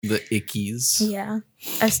The ickies. Yeah.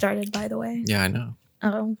 I started, by the way. Yeah, I know.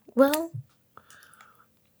 Oh, well.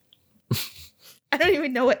 I don't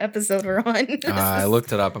even know what episode we're on. I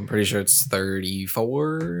looked it up. I'm pretty sure it's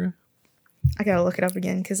 34. I gotta look it up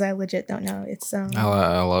again because I legit don't know. It's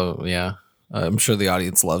Yeah. I'm sure the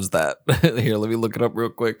audience loves that. Here, let me look it up real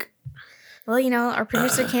quick. Well, you know, our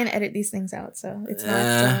producer can't edit these things out, so it's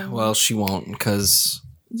not. Well, she won't because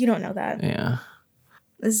you don't know that. Yeah.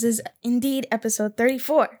 This is indeed episode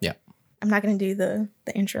 34. Yeah. I'm not gonna do the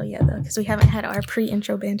intro yet though because we haven't had our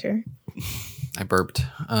pre-intro banter. I burped.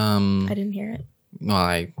 I didn't hear it. Well,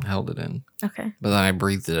 I held it in. Okay. But then I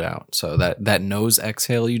breathed it out. So that nose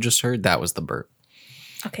exhale you just heard, that was the burp.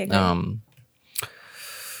 Okay, great.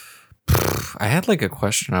 I had like a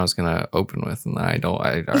question I was gonna open with, and I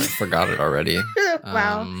forgot it already.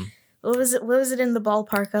 Wow. What was it? What was it in the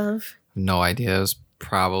ballpark of? No idea. It was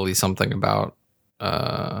probably something about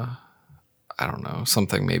I don't know,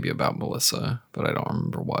 something maybe about Melissa, but I don't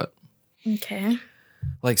remember what. Okay.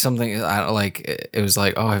 Like something it was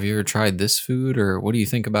like, oh, have you ever tried this food, or what do you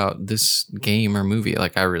think about this game or movie?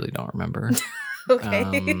 Like, I really don't remember. Okay. I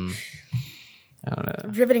don't know.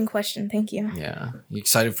 Riveting question. Thank you. Yeah. You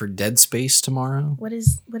excited for Dead Space tomorrow? What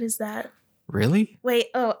is that? Really? Wait.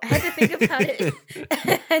 Oh, I had to think about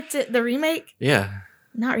it. The remake? Yeah.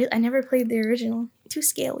 Not really. I never played the original. Too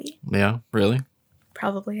scary. Yeah. Really?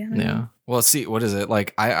 Probably. I don't know. Well, see, what is it?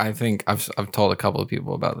 Like, I think I've told a couple of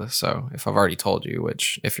people about this. So if I've already told you,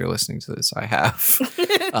 which if you're listening to this, I have,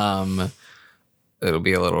 it'll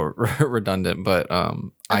be a little redundant, but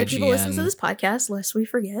Other people listen to this podcast, lest we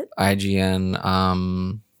forget.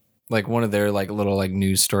 IGN, like one of their like little like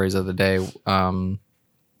news stories of the day,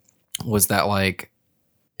 was that like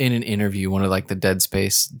in an interview, one of like the Dead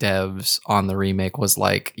Space devs on the remake was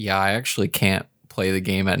like, yeah, I actually can't play the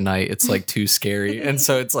game at night. It's like too scary. And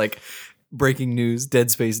so it's like breaking news, Dead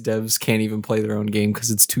Space devs can't even play their own game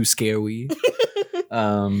because it's too scary.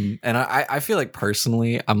 And I feel like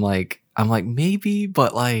personally, I'm like maybe,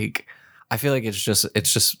 but like I feel like it's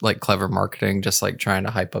just like clever marketing, just like trying to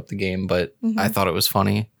hype up the game. But I thought it was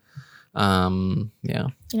funny. Yeah.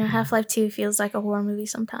 You know, Half-Life 2 feels like a horror movie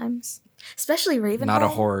sometimes, especially Ravenholm. Not a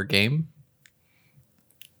horror game.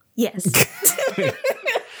 Yes.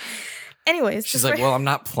 Anyways, she's like, well, I'm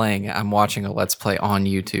not playing it. I'm watching a Let's Play on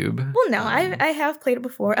YouTube. Well, no, I have played it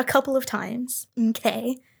before a couple of times.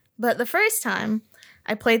 Okay. But the first time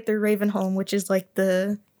I played through Ravenholm, which is like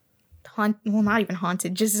the not even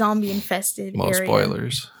haunted, just zombie infested area.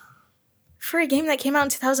 Spoilers. For a game that came out in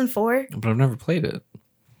 2004? But I've never played it.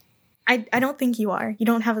 I don't think you are. You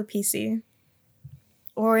don't have a PC.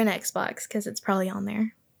 Or an Xbox, because it's probably on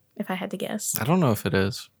there, if I had to guess. I don't know if it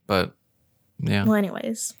is, but yeah. Well,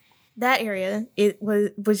 anyways. That area, it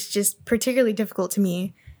was just particularly difficult to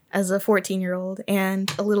me as a 14-year-old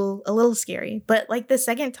and a little scary. But like the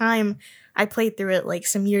second time I played through it, like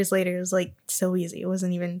some years later, it was like so easy. It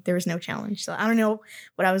wasn't even, there was no challenge. So I don't know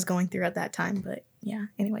what I was going through at that time, but yeah.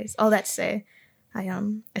 Anyways, all that to say,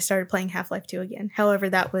 I started playing Half-Life 2 again. However,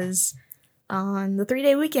 that was on the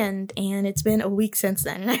 3-day weekend, and it's been a week since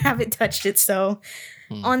then, and I haven't touched it. So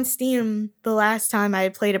on Steam, the last time I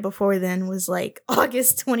had played it before then was like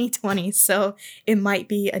August 2020. So it might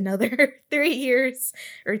be another 3 years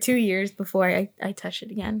or 2 years before I touch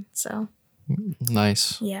it again. So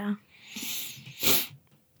nice. Yeah.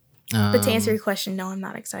 But to answer your question, no, I'm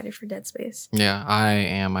not excited for Dead Space. Yeah, I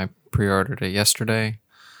am. I pre-ordered it yesterday.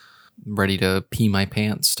 Ready to pee my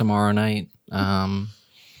pants tomorrow night.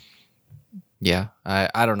 Yeah,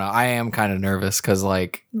 I don't know. I am kind of nervous because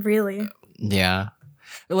like... Really? Yeah.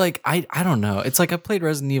 Like, I don't know. It's like I played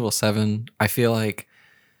Resident Evil 7. I feel like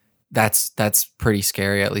that's pretty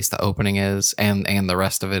scary. At least the opening is, and the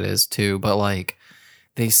rest of it is too. But like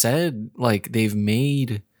they said, like they've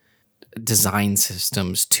made design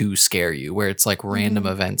systems to scare you, where it's like random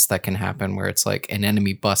events that can happen, where it's like an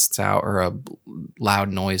enemy busts out or a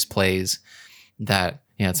loud noise plays that,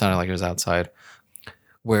 yeah, it sounded like it was outside,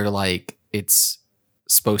 where like it's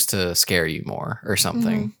supposed to scare you more or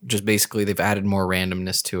something. Just basically they've added more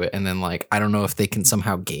randomness to it. And then like, I don't know if they can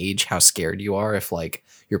somehow gauge how scared you are if like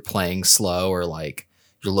you're playing slow or like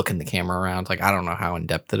you're looking the camera around. Like, I don't know how in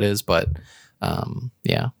depth it is, but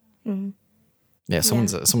yeah. Yeah,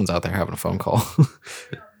 someone's out there having a phone call.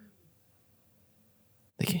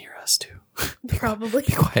 They can hear us too. Probably.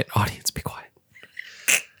 Be quiet, audience, be quiet.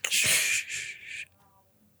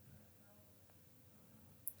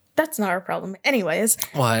 That's not our problem. Anyways.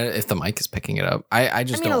 Well, if the mic is picking it up. I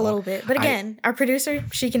mean, a little bit. But again, our producer,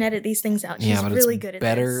 she can edit these things out. She's really good at this.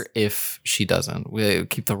 Better if she doesn't. We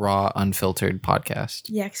keep the raw, unfiltered podcast.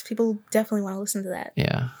 Yeah, because people definitely want to listen to that.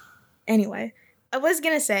 Yeah. Anyway, I was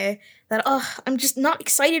gonna say that, I'm just not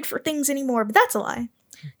excited for things anymore, but that's a lie.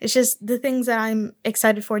 It's just the things that I'm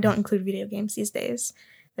excited for don't include video games these days.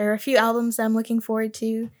 There are a few albums that I'm looking forward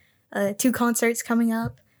to, 2 concerts coming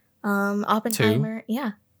up, Oppenheimer. 2?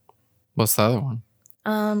 Yeah. What's the other one?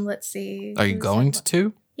 Let's see. Are you going to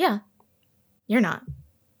 2? Yeah. You're not,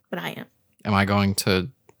 but I am. Am I going to...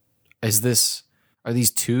 Are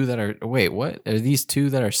these 2 that are... Wait, what? Are these 2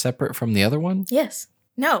 that are separate from the other one? Yes.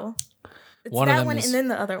 No. It's One of that them one is- and then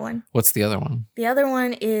the other one. What's the other one? The other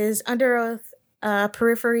one is Under Oath,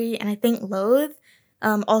 Periphery, and I think Loathe,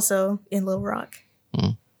 also in Little Rock.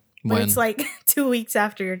 But When? it's like 2 weeks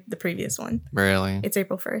after the previous one. Really? It's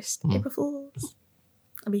April 1st. April Fools.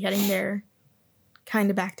 I'll be heading there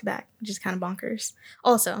kind of back to back, which is kind of bonkers.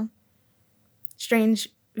 Also, strange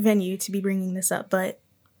venue to be bringing this up, but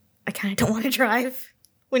I kind of don't want to drive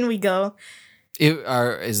when we go.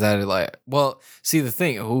 Is that like... Well, see, the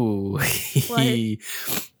thing... Ooh. Me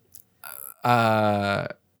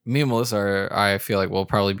and Melissa I feel like we'll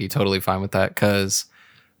probably be totally fine with that because...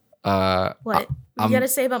 What? What you gotta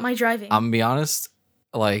say about my driving? I'm gonna be honest,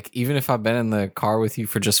 like, even if I've been in the car with you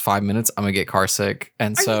for just 5 minutes, I'm gonna get car sick.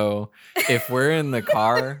 And if we're in the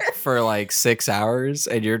car for like 6 hours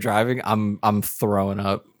and you're driving, I'm throwing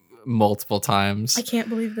up multiple times. I can't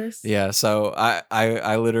believe this. Yeah, so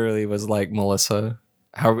I literally was like, Melissa,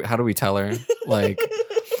 how do we tell her? Like,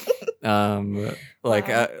 Wow.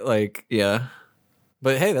 Yeah.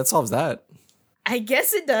 But hey, that solves that. I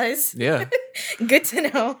guess it does. Yeah. Good to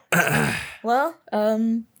know. Well,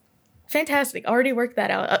 fantastic. Already worked that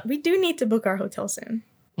out. We do need to book our hotel soon.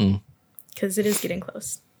 Because it is getting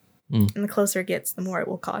close. And the closer it gets, the more it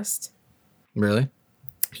will cost. Really?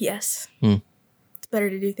 Yes. It's better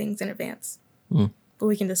to do things in advance. But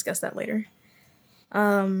we can discuss that later.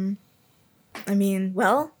 I mean,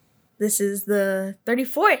 well, this is the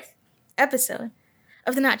 34th episode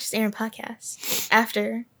of the Not Just Arin podcast.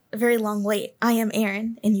 After a very long wait, I am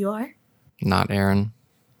Arin, and you are? Not Aaron.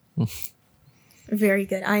 Very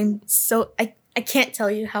good. I'm so... I can't tell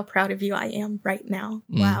you how proud of you I am right now.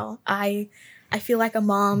 Wow. I feel like a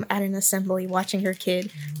mom at an assembly watching her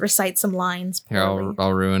kid recite some lines. Here,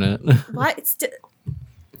 I'll ruin it. What? It's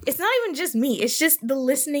not even just me. It's just the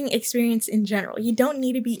listening experience in general. You don't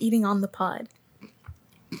need to be eating on the pod.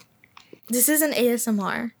 This isn't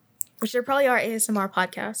ASMR, which there probably are ASMR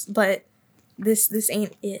podcasts, but this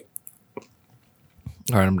ain't it.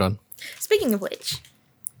 All right, I'm done. Speaking of which,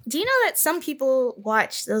 do you know that some people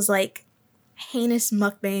watch those like heinous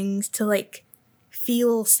mukbangs to like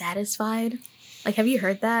feel satisfied? Like, have you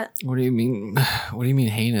heard that? What do you mean? What do you mean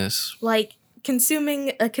heinous? Like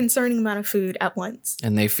consuming a concerning amount of food at once.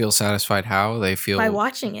 And they feel satisfied how? They feel... By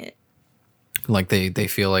watching it. Like they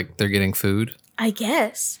feel like they're getting food? I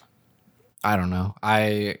guess. I don't know.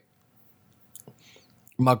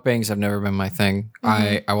 Mukbangs have never been my thing.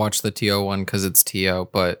 I watch the TO one because it's TO,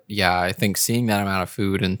 but yeah, I think seeing that amount of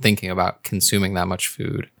food and thinking about consuming that much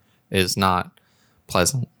food is not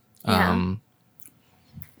pleasant. Yeah.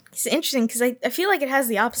 It's interesting because I feel like it has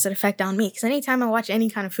the opposite effect on me, because anytime I watch any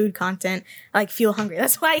kind of food content, I like feel hungry.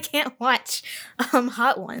 That's why I can't watch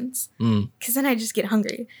hot ones, because then I just get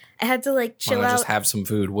hungry. I had to like chill out. Just have some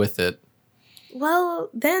food with it. Well,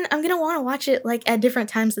 then I'm gonna want to watch it like at different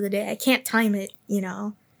times of the day. I can't time it,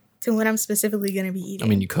 to when I'm specifically gonna be eating. I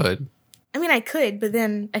mean, you could. I mean, I could, but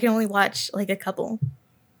then I can only watch like a couple.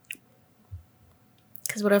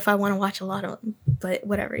 Because what if I want to watch a lot of them? But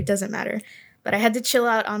whatever, it doesn't matter. But I had to chill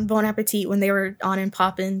out on Bon Appetit when they were on and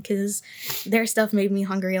poppin', because their stuff made me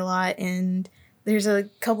hungry a lot. And there's a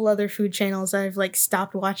couple other food channels I've like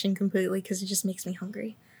stopped watching completely because it just makes me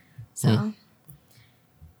hungry. So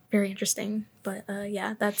very interesting. But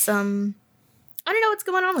yeah, that's I don't know what's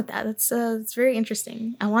going on with that. That's it's very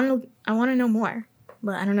interesting. I want to know more,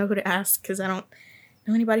 but I don't know who to ask because I don't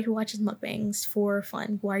know anybody who watches mukbangs for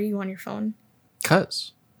fun. Why are you on your phone?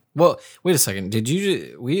 Well, wait a second. Did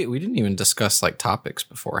you? We didn't even discuss like topics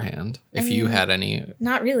beforehand. If you had any,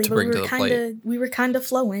 not really. But we were kind of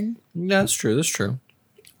flowing. Yeah, that's true. That's true.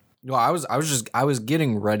 Well, I was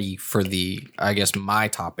getting ready for my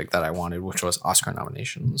topic that I wanted, which was Oscar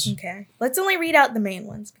nominations. Okay, let's only read out the main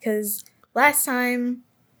ones because last time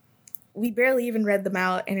we barely even read them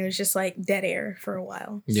out, and it was just like dead air for a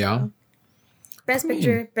while. So, yeah. Best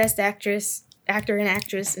Picture, Best Actress, Actor and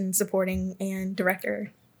Actress, and Supporting and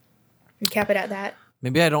Director. We cap it at that.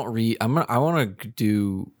 Maybe I don't read. I want to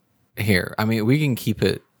do here. I mean, we can keep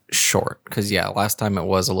it short because last time it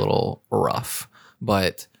was a little rough.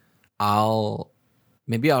 But I'll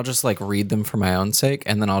just like read them for my own sake,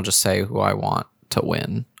 and then I'll just say who I want to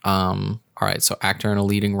win. All right. So actor in a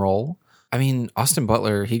leading role. I mean, Austin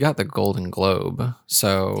Butler, he got the Golden Globe,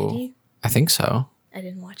 so Did he? I think so. I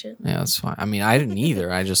didn't watch it. Yeah, that's fine. I mean, I didn't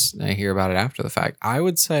either. I hear about it after the fact. I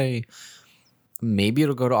would say maybe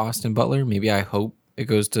it'll go to Austin Butler. Maybe I hope it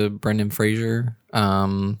goes to Brendan Fraser.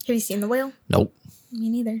 Have you seen The Whale? Nope. Me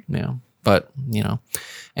neither. Yeah, but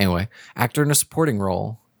anyway, actor in a supporting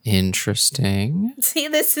role. Interesting. See,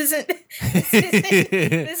 this isn't this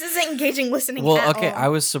isn't engaging listening. Well, at okay, all. I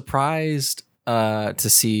was surprised to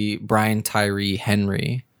see Brian Tyree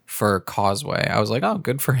Henry for Causeway. I was like, oh,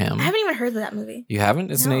 good for him. I haven't even heard of that movie. You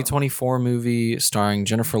haven't? It's No. an A24 movie starring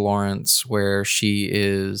Jennifer Lawrence, where she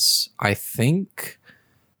is, I think,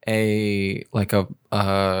 not a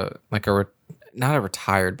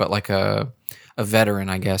retired, but like a veteran,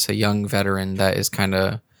 I guess, a young veteran that is kind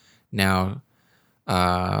of now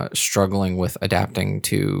struggling with adapting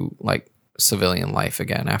to like civilian life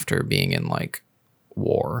again after being in like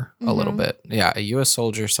war a little bit. Yeah, a U.S.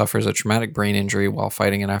 soldier suffers a traumatic brain injury while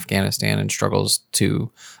fighting in Afghanistan and struggles to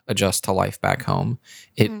adjust to life back home.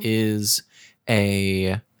 It is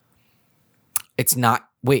it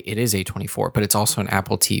is A24, but it's also an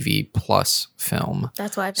Apple TV Plus film.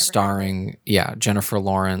 That's why I've never starring Jennifer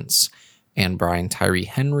Lawrence and Brian Tyree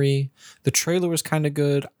Henry. The trailer was kind of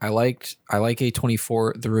good. I like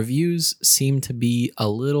A24. The reviews seem to be a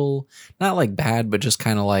little not like bad, but just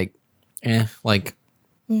kind of like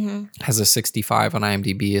has a 65 on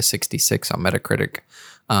IMDb, a 66 on Metacritic.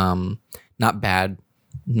 Not bad,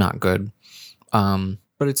 not good. But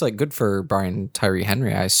it's like good for Brian Tyree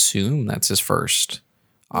Henry. I assume that's his first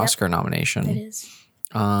Oscar nomination. It is.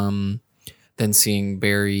 Then seeing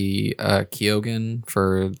Barry Keoghan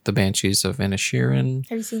for The Banshees of Inisherin.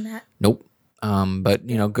 Have you seen that? Nope. But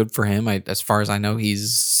good for him. As far as I know,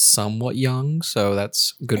 he's somewhat young, so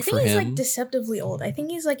that's good for him. I think he's like deceptively old. I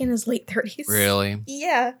think he's like in his late 30s. Really?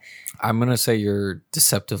 Yeah. I'm gonna say you're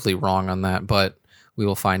deceptively wrong on that, but we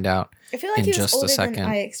will find out. I feel like in he was just a older second. than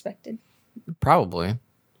I expected. Probably.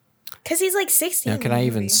 Because he's like 16. Can I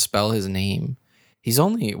even spell his name? He's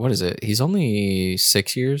only, what is it? He's only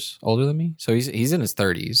 6 years older than me. So he's in his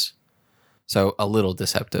 30s. So a little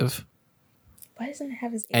deceptive. Why doesn't it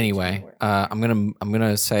have his age? Anyway, I'm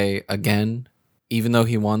gonna say again, even though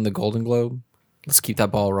he won the Golden Globe, let's keep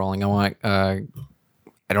that ball rolling. I want I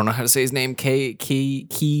don't know how to say his name, Ki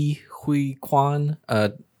Hui Kwan,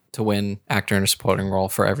 to win actor in a supporting role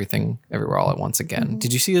for Everything Everywhere All at Once again.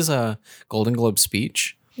 Did you see his Golden Globe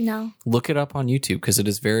speech? No. Look it up on YouTube because it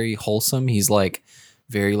is very wholesome. He's like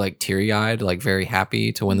very like teary-eyed, like very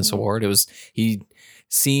happy to win this award. He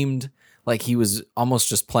seemed like he was almost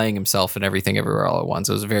just playing himself in Everything Everywhere All at Once.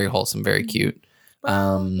 It was very wholesome, very cute.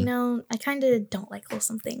 Well, I kind of don't like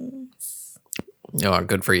wholesome things.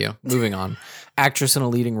 Good for you. Moving on. Actress in a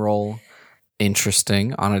leading role.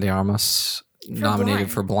 Interesting. Ana de Armas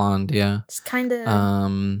nominated for Blonde. Yeah. It's kind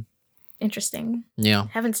of interesting. Yeah.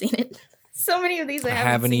 Haven't seen it. So many of these I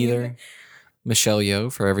haven't seen. either. Michelle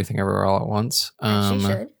Yeoh for Everything Everywhere All at Once. She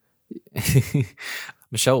should.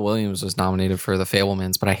 Michelle Williams was nominated for The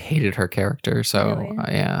Fabelmans, but I hated her character. So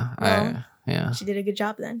Really? She did a good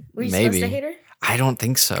job then. Were you Maybe. supposed to hate her? I don't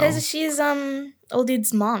think so. Because she's old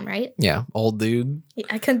dude's mom, right? Yeah, old dude. Yeah,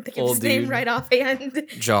 I couldn't think of his name right offhand.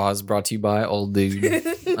 Jaws brought to you by old dude.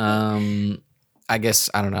 I guess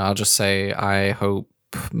I don't know. I'll just say I hope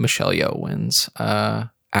Michelle Yeoh wins.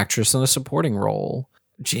 Actress in a supporting role.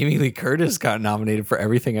 Jamie Lee Curtis got nominated for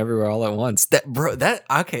Everything Everywhere All at Once.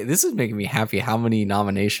 This is making me happy. How many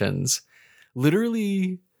nominations?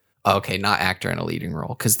 Literally, okay, not actor in a leading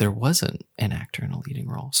role because there wasn't an actor in a leading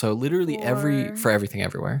role. So literally for Everything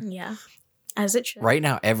Everywhere. Yeah, as it should. Right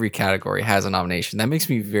now, every category has a nomination. That makes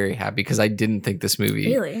me very happy because I didn't think this movie.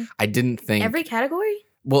 Really? I didn't think Every category?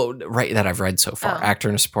 Well, right, that I've read so far. Oh. Actor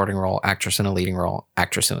in a supporting role, actress in a leading role,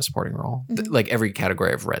 actress in a supporting role. Like every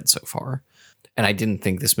category I've read so far. And I didn't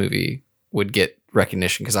think this movie would get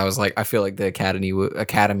recognition because I was like, I feel like the Academy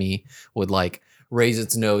would like raise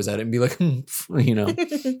its nose at it and be like,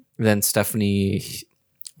 Then Stephanie,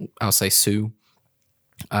 I'll say Sue,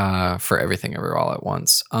 for Everything Everywhere All at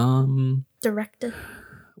Once. Director.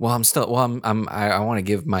 Well, I want to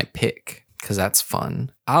give my pick because that's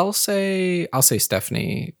fun. I'll say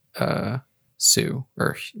Stephanie Sue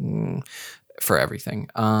for Everything.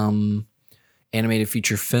 Animated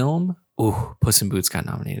feature film. Ooh, Puss in Boots got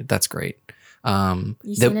nominated. That's great. You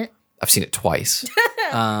seen it? I've seen it twice.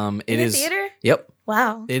 It In the theater? Yep.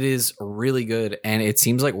 Wow. It is really good, and it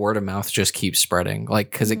seems like word of mouth just keeps spreading.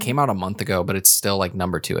 Like because it came out a month ago, but it's still like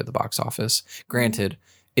number 2 at the box office. Granted,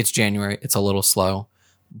 it's January. It's a little slow,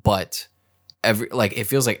 but it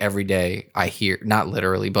feels like every day I hear, not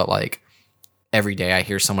literally, but like every day I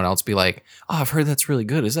hear someone else be like, oh, I've heard that's really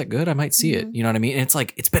good. Is that good? I might see it. You know what I mean? And it's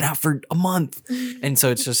like, it's been out for a month. And so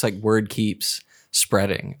it's just like word keeps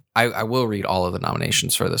spreading. I will read all of the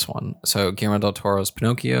nominations for this one. So Guillermo del Toro's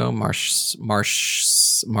Pinocchio, Marcel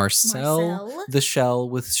the Shell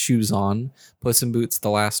with Shoes On, Puss in Boots: The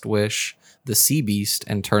Last Wish, The Sea Beast,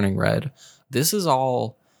 and Turning Red. This is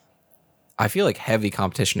all, I feel like, heavy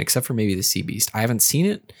competition, except for maybe The Sea Beast. I haven't seen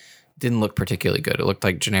it. Didn't look particularly good. It looked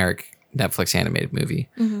like generic Netflix animated movie.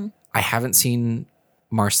 I haven't seen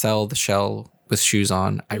Marcel the Shell with Shoes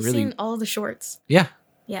On. I've seen all the shorts. Yeah.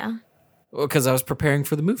 Yeah. Well, because I was preparing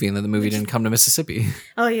for the movie, and then the movie didn't come to Mississippi.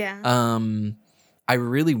 Oh, yeah. I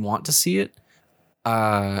really want to see it,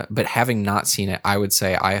 but having not seen it, I would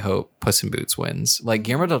say I hope Puss in Boots wins. Like,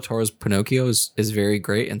 Guillermo del Toro's Pinocchio is very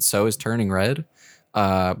great, and so is Turning Red,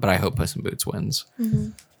 but I hope Puss in Boots wins.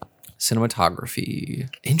 Cinematography.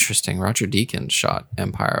 Interesting. Roger Deakins shot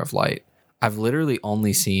Empire of Light. I've literally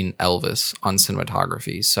only seen Elvis on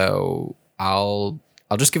cinematography, so I'll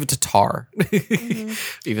just give it to Tar,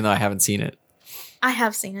 even though I haven't seen it. I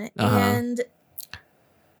have seen it, and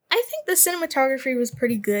I think the cinematography was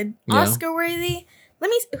pretty good. Yeah. Oscar worthy.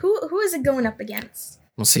 Who is it going up against?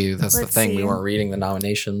 We'll see. Let's the thing. See. We weren't reading the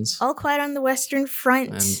nominations. All Quiet on the Western Front.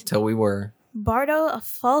 Until we were. Bardo, A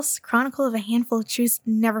False Chronicle of a Handful of Truths.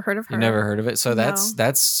 Never heard of her. You never heard of it? So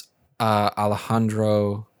that's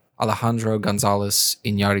Alejandro Gonzalez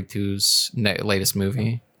Iñárritu's latest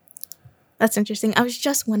movie. That's interesting. I was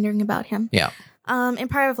just wondering about him. Yeah.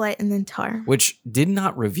 Empire of Light and then Tar. Which did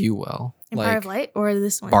not review well. Empire of Light or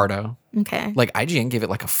this one? Bardo. Okay. Like IGN gave it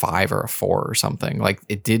like a 5 or a 4 or something. Like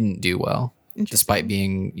it didn't do well. Despite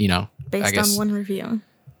being, based on one review.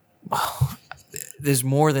 Well, there's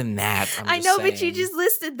more than that. I know, saying. But you just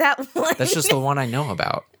listed that one. That's just the one I know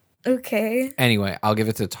about. Okay. Anyway, I'll give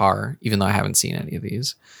it to Tar, even though I haven't seen any of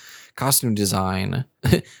these. Costume design.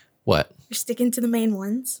 What? You're sticking to the main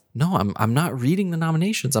ones. No, I'm not reading the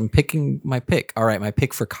nominations. I'm picking my pick. All right, my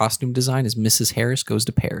pick for costume design is Mrs. Harris Goes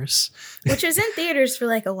to Paris, which was in theaters for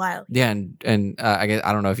like a while. Yeah, and I guess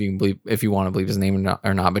I don't know if you want to believe his name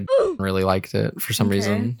or not, but really liked it for some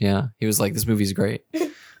reason. Yeah, he was like, "This movie's great."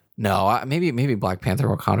 No, maybe Black Panther: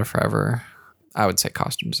 Wakanda Forever. I would say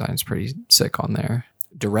costume design is pretty sick on there.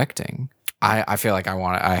 Directing, I feel like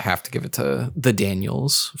I have to give it to the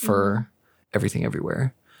Daniels for Everything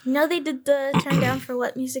Everywhere. No, they did the Turn Down for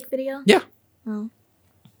What music video? Yeah. Oh.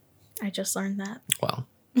 I just learned that. Well,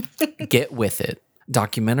 get with it.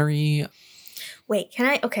 Documentary. Wait, can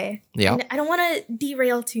I? Okay. Yeah. I don't want to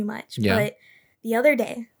derail too much, but the other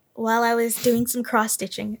day, while I was doing some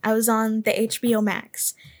cross-stitching, I was on the HBO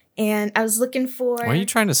Max, and I was looking for... Why are you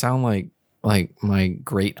trying to sound like my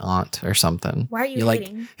great aunt or something? Why are you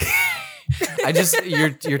hating?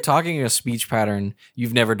 You're talking in a speech pattern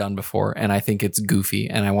you've never done before, and I think it's goofy,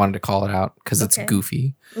 and I wanted to call it out because it's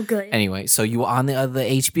goofy. Well, good. Anyway, so you were on the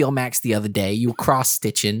HBO Max the other day. You were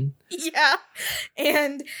cross-stitching. Yeah.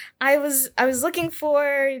 And I was looking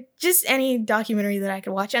for just any documentary that I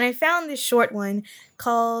could watch, and I found this short one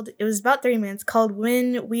it was about 3 minutes, called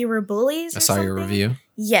When We Were Bullies. I saw your review.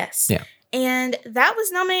 Yes. Yeah. And that was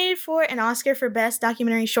nominated for an Oscar for Best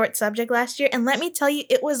Documentary Short Subject last year. And let me tell you,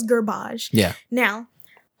 it was garbage. Yeah. Now,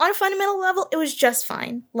 on a fundamental level, it was just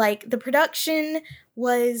fine. Like, the production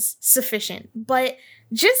was sufficient. But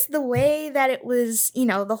just the way that it was,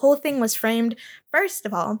 the whole thing was framed, first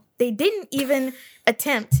of all, they didn't even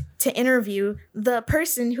attempt to interview the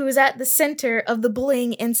person who was at the center of the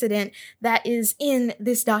bullying incident that is in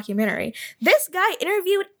this documentary. This guy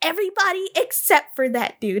interviewed everybody except for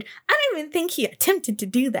that dude. I don't even think he attempted to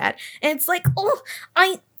do that. And it's like,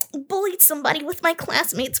 I bullied somebody with my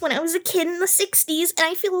classmates when I was a kid in the 60s, and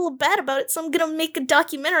I feel a little bad about it, so I'm gonna make a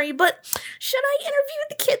documentary, but should I interview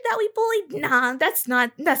the kid that we bullied? Nah, that's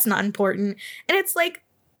not important. And it's like,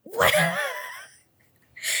 what?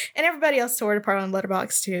 And everybody else tore it apart on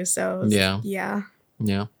Letterboxd too, so yeah.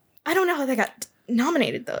 I don't know how they got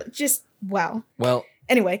nominated though. Just wow. Well,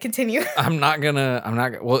 anyway, continue.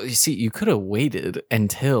 Well, you see, you could have waited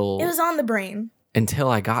until it was on the brain. Until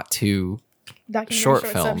I got to short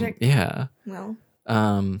film. Subject? Yeah.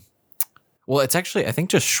 Well, it's actually, I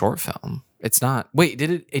think, just short film. It's not. Wait,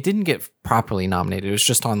 it didn't get properly nominated. It was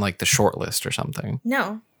just on like the short list or something.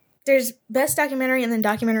 No. There's best documentary and then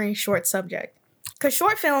documentary short subject. Because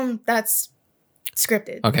short film, that's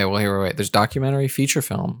scripted. Okay, well, here, wait. There's documentary feature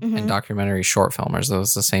film and documentary short film. Are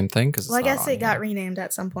those the same thing? Well, I guess it got renamed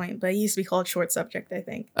at some point, but it used to be called short subject, I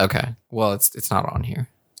think. Okay. Well, it's not on here.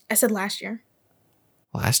 I said last year.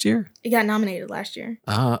 Last year? It got nominated last year.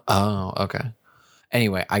 Oh, okay.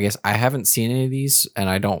 Anyway, I guess I haven't seen any of these, and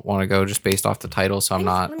I don't want to go just based off the title, so I'm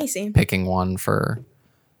not Let me see. picking one for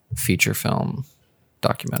feature film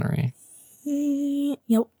documentary.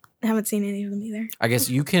 Yep. I haven't seen any of them either. I guess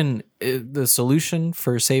you can, the solution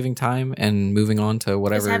for saving time and moving on to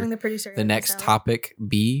whatever Just having the producer the next himself. topic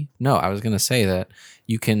be. No, I was going to say that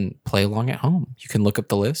you can play along at home. You can look up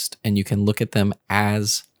the list and you can look at them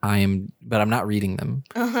as I am, but I'm not reading them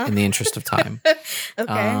in the interest of time.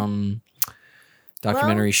 Okay.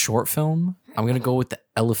 Documentary short film. I'm going to go with the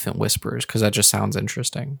Elephant Whisperers because that just sounds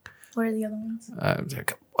interesting. What are the other ones?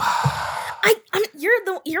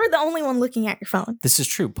 You're the only one looking at your phone. This is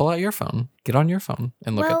true. Pull out your phone. Get on your phone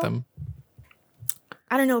and look at them.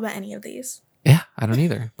 I don't know about any of these. Yeah, I don't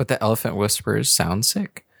either. But the Elephant Whisperers sound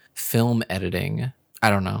sick. Film editing.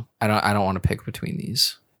 I don't know. I don't want to pick between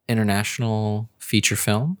these. International feature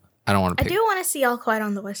film. I don't want to pick. I do want to see All Quiet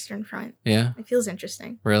on the Western Front. Yeah. It feels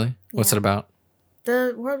interesting. Really? What's Yeah. it about?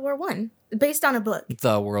 The World War One, based on a book.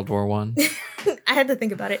 The World War One. I had to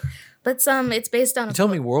think about it, but it's based on. You tell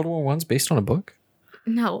me World War One's based on a book?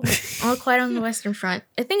 No, All Quiet on the Western Front.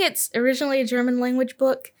 I think it's originally a German language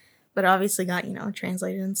book, but obviously got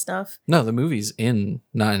translated and stuff. No, the movie's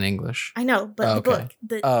not in English. I know, but the book,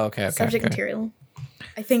 the subject material,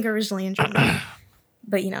 I think originally in German,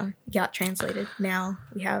 but got translated. Now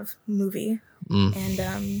we have movie,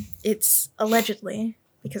 and it's allegedly,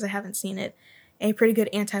 because I haven't seen it, a pretty good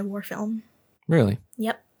anti-war film. Really?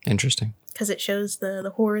 Yep. Interesting. Because it shows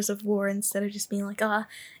the horrors of war instead of just being like,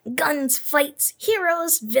 guns, fights,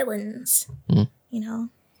 heroes, villains.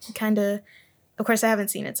 Kind of course I haven't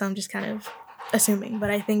seen it, so I'm just kind of assuming, but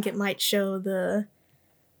I think it might show the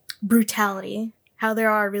brutality, how there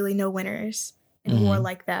are really no winners in a war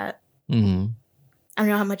like that. Mm-hmm. I don't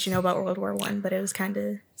know how much you know about World War One, but it's kind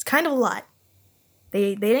of a lot.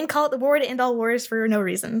 They didn't call it the war to end all wars for no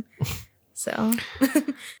reason. So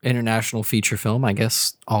international feature film, I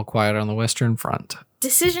guess. All Quiet on the Western Front.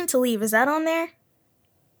 Decision to Leave, is that on there?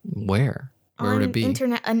 Where would it be?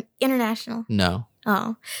 International. No.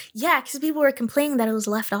 Oh, yeah, because people were complaining that it was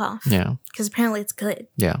left off. Yeah. Because apparently it's good.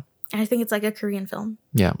 Yeah. And I think it's like a Korean film.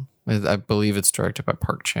 Yeah. I believe it's directed by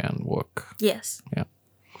Park Chan-wook. Yes. Yeah.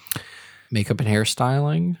 Makeup and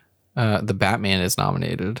hairstyling. The Batman is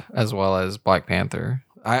nominated, as well as Black Panther.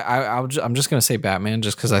 I'm just gonna say Batman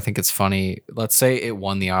just because I think it's funny. Let's say it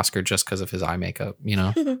won the Oscar just because of his eye makeup.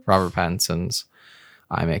 Robert Pattinson's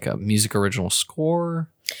eye makeup. Music original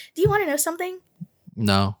score. Do you want to know something?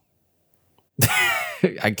 No.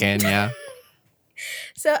 I can, yeah.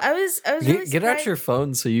 So I was really get out your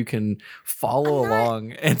phone so you can follow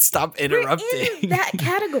along and stop interrupting. We're in that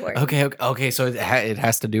category. Okay. So it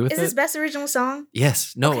has to do with Is it. this best original song?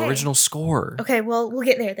 Yes. No. Okay. Original score. Okay. Well, we'll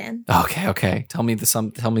get there then. Okay. Tell me the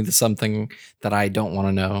something that I don't want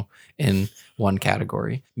to know in one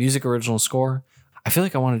category. Music original score. I feel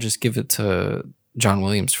like I want to just give it to John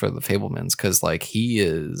Williams for The Fabelmans because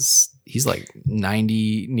he's like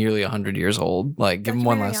 90, nearly 100 years old. Like, give him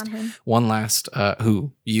one last.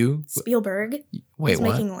 Who? You? Spielberg. Wait, He's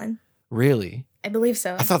what? making one. Really? I believe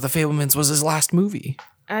so. I thought The Fabelmans was his last movie.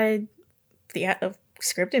 A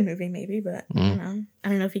scripted movie maybe, but I don't know. I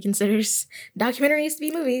don't know if he considers documentaries to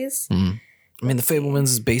be movies. I mean, The Fabelmans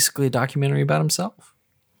is basically a documentary about himself.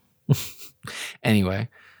 Anyway,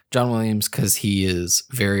 John Williams, because he is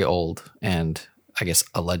very old and I guess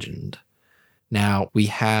a legend. Now we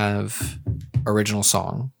have original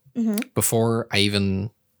song. Before I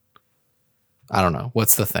don't know.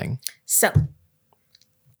 What's the thing? So,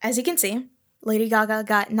 as you can see, Lady Gaga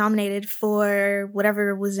got nominated for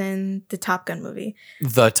whatever was in the Top Gun movie.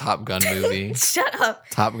 The Top Gun movie. Shut up.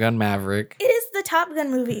 Top Gun Maverick. It is the Top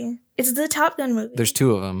Gun movie. It's the Top Gun movie. There's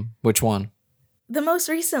two of them. Which one? The most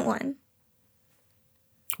recent one.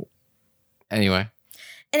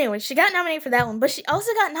 Anyway, she got nominated for that one, but she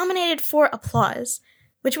also got nominated for Applause,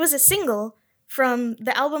 which was a single from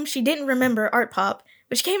the album She Didn't Remember, Art Pop,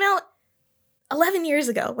 which came out 11 years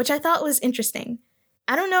ago, which I thought was interesting.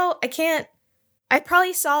 I don't know, I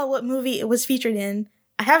probably saw what movie it was featured in.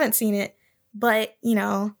 I haven't seen it, but,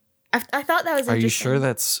 I thought that was interesting. Are you sure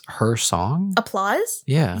that's her song? Applause?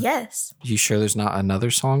 Yeah. Yes. You sure there's not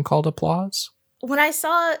another song called Applause? When I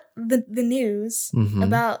saw the news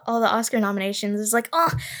about all the Oscar nominations, it's like,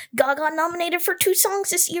 Gaga got nominated for 2 songs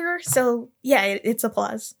this year. So, yeah, it's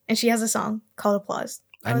Applause. And she has a song called Applause.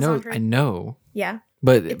 I know. Yeah.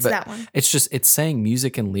 But it's that one. It's saying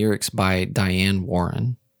music and lyrics by Diane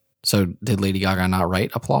Warren. So did Lady Gaga not write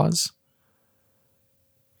Applause?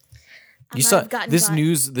 You saw this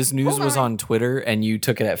news was on Twitter and you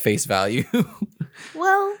took it at face value.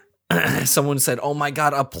 Well, someone said, "Oh my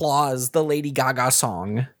God, Applause, the Lady Gaga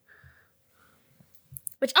song."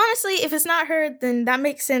 Which honestly, if it's not her, then that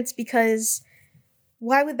makes sense because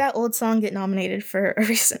why would that old song get nominated for a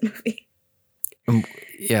recent movie?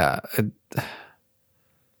 Yeah.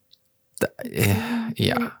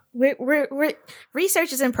 Yeah. We're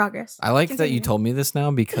research is in progress. I like that you told me this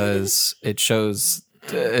now because it shows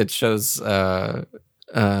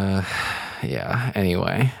yeah,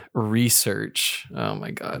 anyway, research. Oh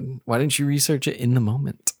my god, why didn't you research it in the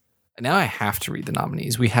moment? Now I have to read the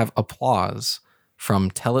nominees. We have Applause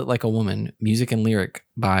from Tell It Like a Woman, music and lyric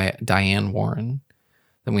by Diane Warren.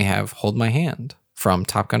 Then we have Hold My Hand from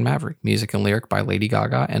Top Gun Maverick, music and lyric by Lady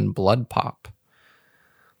Gaga and Blood Pop.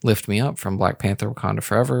 Lift Me Up from Black Panther Wakanda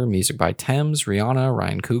Forever, music by Thames, Rihanna,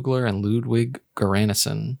 Ryan Coogler, and Ludwig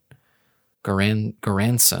Göransson.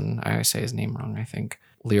 Göransson, I always say his name wrong, I think.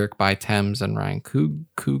 Lyric by Thames and Ryan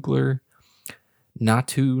Coogler.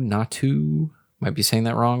 Natu, might be saying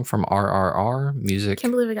that wrong, from RRR, music.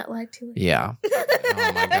 Can't believe I got lied to. Yeah.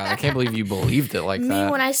 Oh my god, I can't believe you believed it like that. Me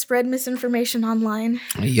when I spread misinformation online.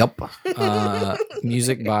 Yup.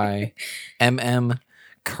 Music by MM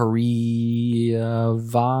Karyavani,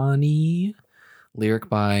 lyric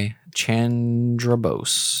by Chandra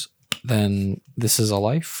Bose. Then This Is a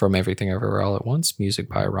Life from Everything Everywhere All at Once, music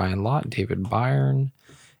by Ryan Lott, David Byrne,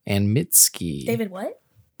 and Mitski. David what?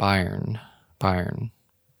 Byrne.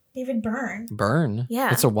 David Byrne. Byrne?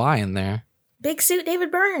 Yeah. It's a Y in there. Big suit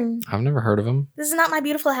David Byrne. I've never heard of him. This is not my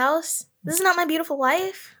beautiful house. This is not my beautiful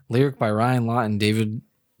wife. Lyric by Ryan Lott and David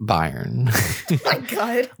Byrne. Oh my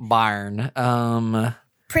god. Byrne.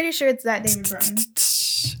 Pretty sure it's that David Byrne.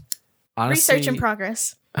 Honestly, Research in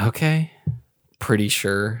progress. Okay. Pretty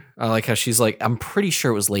sure. I like how she's like, I'm pretty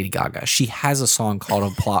sure it was Lady Gaga. She has a song called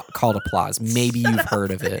Applause. Maybe you've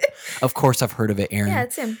heard of it. Of course I've heard of it, Aaron. Yeah,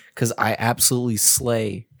 it's him. Because I absolutely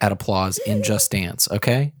slay at Applause in Just Dance,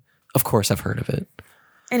 okay? Of course I've heard of it.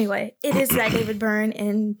 Anyway, it is that David Byrne,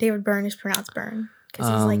 and David Byrne is pronounced Byrne because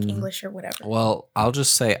he's like English or whatever. Well, I'll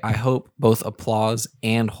just say I hope both Applause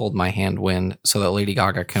and Hold My Hand win so that Lady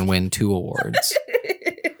Gaga can win 2 awards.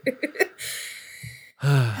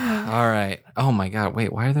 All right. Oh my god.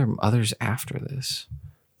 Wait, why are there others after this?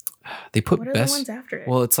 They put what are best the ones after it?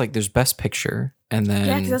 Well, it's like there's best picture and then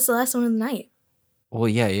yeah, because that's the last one of the night. Well,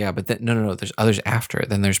 yeah, but then no. There's others after it.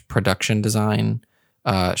 Then there's production design,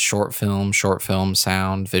 short film,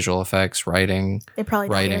 sound, visual effects, writing. They probably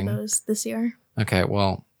don't air those this year. Okay,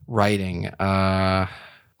 well, writing.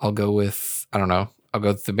 I'll go with I don't know. I'll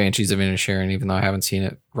go with The Banshees of Inisherin, even though I haven't seen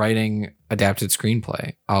it. Writing, adapted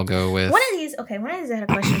screenplay. I'll go with... One of these I had a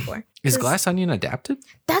question for. Is Glass Onion adapted?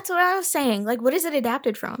 That's what I was saying. Like, what is it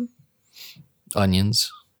adapted from? Onions.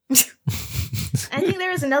 I think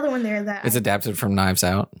there was another one there that... It's adapted from Knives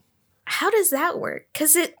Out. How does that work?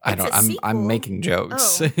 Because I'm making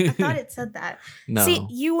jokes. Oh, I thought it said that. No.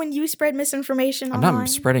 See, when you spread misinformation I'm online... not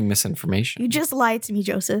spreading misinformation. You just lied to me,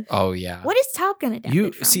 Joseph. Oh, yeah. What is Top Gun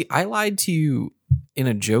adapted from? See, I lied to you in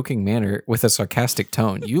a joking manner with a sarcastic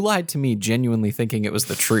tone. You lied to me genuinely thinking it was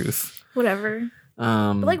the truth. Whatever.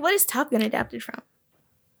 But like, what is Top Gun adapted from?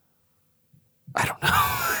 I don't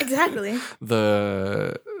know. Exactly.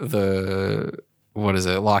 the what is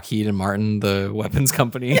it? Lockheed and Martin, the weapons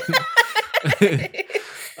company.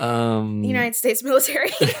 United States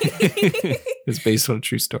military. It's based on a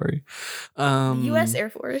true story. U.S. Air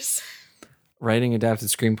Force. Writing, adapted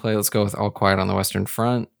screenplay. Let's go with All Quiet on the Western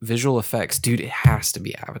Front. Visual effects, dude. It has to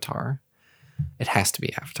be Avatar.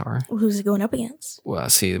 Well, who's it going up against? Well,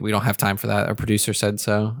 see, we don't have time for that. Our producer said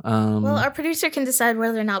so. Well, our producer can decide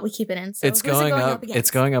whether or not we keep it in. So it's going up.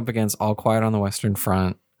 It's going up against All Quiet on the Western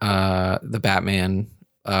Front, The Batman,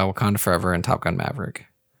 Wakanda Forever, and Top Gun Maverick.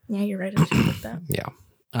 Yeah, you're right. I should put that. Yeah.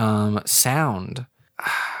 Sound.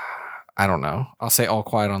 I don't know. I'll say All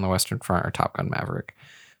Quiet on the Western Front or Top Gun Maverick.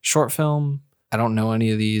 Short film. I don't know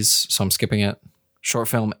any of these, so I'm skipping it. Short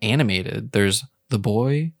film animated. There's The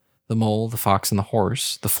Boy, The Mole, The Fox and the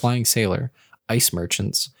Horse, The Flying Sailor, Ice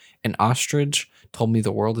Merchants, An Ostrich Told Me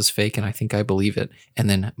the World is Fake and I Think I Believe It, and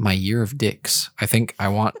then My Year of Dicks. I think I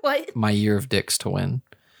want My Year of Dicks to win.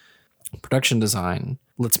 Production design.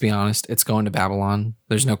 Let's be honest, it's going to Babylon.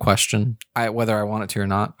 There's no question. Whether I want it to or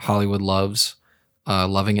not, Hollywood loves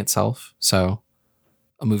loving itself. So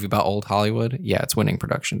a movie about old Hollywood, yeah, it's winning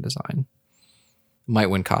production design.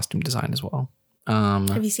 Might win costume design as well.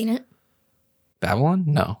 Have you seen it? Babylon?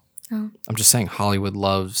 No. Oh. I'm just saying Hollywood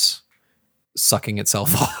loves sucking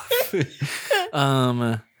itself off.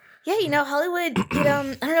 Yeah, Hollywood, I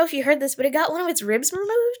don't know if you heard this, but it got one of its ribs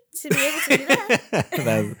removed to be able to do that.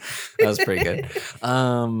 that was pretty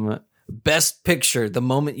good. Best picture, the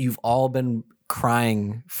moment you've all been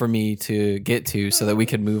crying for me to get to so that we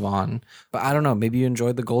can move on. But I don't know. Maybe you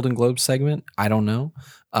enjoyed the Golden Globe segment. I don't know.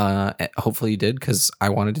 Hopefully you did, because I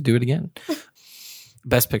wanted to do it again.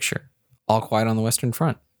 Best Picture: All Quiet on the Western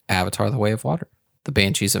Front, Avatar: The Way of Water, The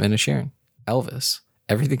Banshees of Inisherin, Elvis,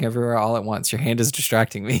 Everything Everywhere All at Once, Your Hand is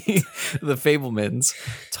Distracting Me, The Fabelmans,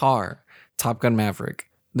 Tar, Top Gun Maverick,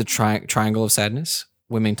 The Triangle of Sadness,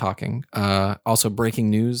 Women Talking. Also, breaking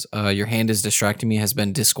news: Your Hand is Distracting Me has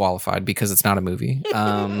been disqualified because it's not a movie.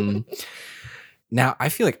 Now, I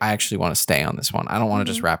feel like I actually want to stay on this one. I don't want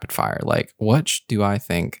to just rapid fire. Like, what do I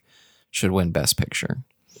think should win Best Picture?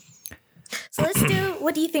 So let's do,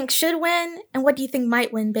 what do you think should win and what do you think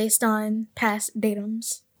might win based on past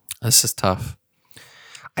datums? This is tough.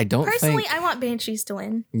 I don't Personally, think... I want Banshees to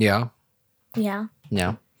win. Yeah. Yeah.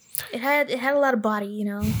 Yeah. It had a lot of body, you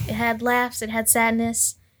know. It had laughs, it had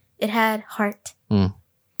sadness, it had heart.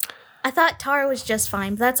 I thought Tar was just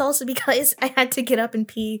fine, but that's also because I had to get up and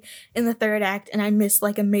pee in the third act and I missed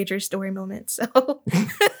like a major story moment. So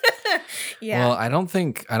yeah. Well, I don't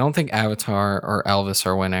think Avatar or Elvis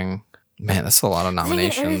are winning. Man, that's a lot of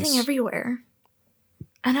nominations. Everything Everywhere.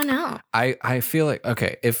 I don't know. I feel like,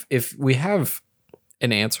 okay, if we have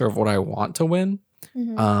an answer of what I want to win,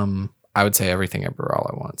 I would say Everything Everywhere All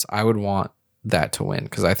at Once. I would want that to win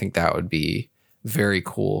because I think that would be very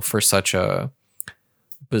cool for such a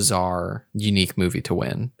bizarre, unique movie to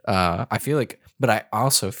win. I feel like, but I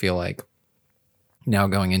also feel like, now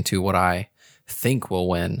going into what I think will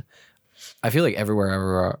win, I feel like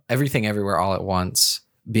Everything Everywhere All at Once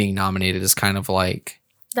being nominated is kind of like,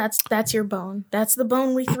 that's your bone. That's the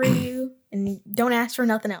bone we threw you, and don't ask for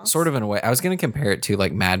nothing else. Sort of, in a way. I was going to compare it to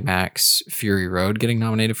like Mad Max Fury Road getting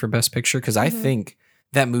nominated for Best Picture, because I think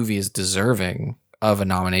that movie is deserving of a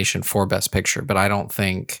nomination for Best Picture, but I don't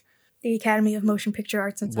think the Academy of Motion Picture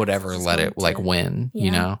Arts and would ever let it like win,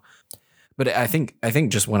 you know? But I think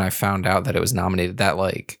just when I found out that it was nominated, that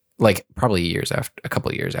like probably a couple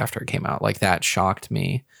of years after it came out, like that shocked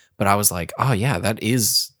me. But I was like, oh yeah, that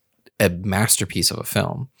is a masterpiece of a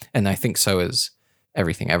film. And I think so is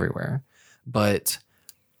Everything Everywhere. But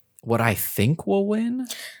what I think will win...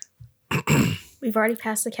 We've already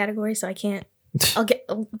passed the category, so I can't...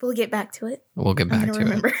 We'll get back to it. We'll get back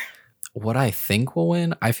to it. What I think will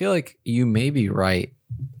win, I feel like you may be right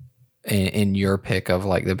in your pick of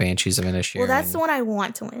like the Banshees of Inisherin. Well, that's the one I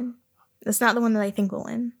want to win. That's not the one that I think will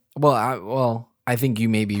win. Well, I think you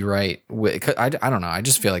may be right. I don't know. I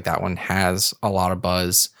just feel like that one has a lot of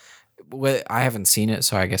buzz. I haven't seen it,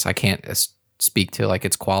 so I guess I can't speak to like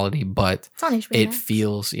its quality, but it's on HBO. It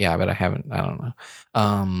feels, but I don't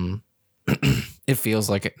know. It feels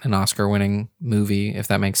like an Oscar-winning movie, if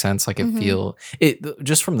that makes sense. Like it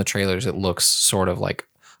just from the trailers, it looks sort of like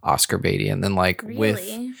Oscar baity, and then like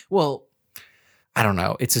I don't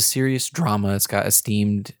know. It's a serious drama. It's got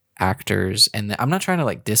esteemed actors, and I'm not trying to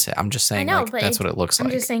like diss it. I'm just saying like that's what it looks like.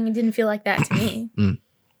 I'm just saying it didn't feel like that to me.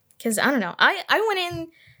 Because I don't know. I went in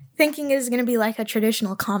thinking it was gonna be like a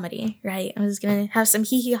traditional comedy, right? I was gonna have some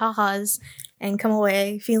hee ha-has and come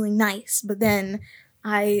away feeling nice, but then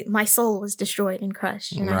my soul was destroyed and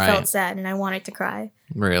crushed, and I felt sad and I wanted to cry.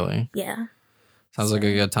 Really? Yeah. Sounds like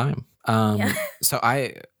a good time. So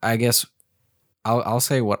I guess I'll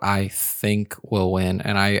say what I think will win,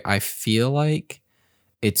 and I feel like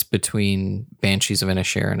it's between Banshees of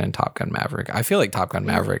Inisherin and Top Gun Maverick. I feel like Top Gun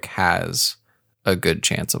Maverick has a good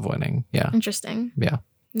chance of winning. Yeah. Interesting. Yeah.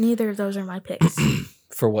 Neither of those are my picks.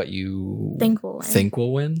 For what you think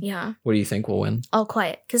will win? Yeah. What do you think will win? All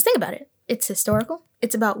Quiet. Because think about it. It's historical.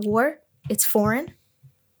 It's about war. It's foreign.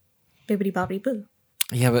 Bibbidi bobbidi boo.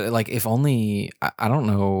 Yeah, but like if only, I don't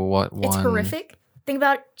know what one. It's horrific. Think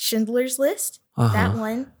about Schindler's List. That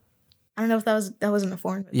one. I don't know if that wasn't a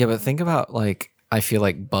foreign movie. Yeah, but think about like, I feel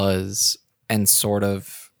like buzz and sort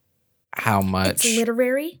of how much it's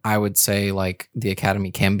literary. I would say like the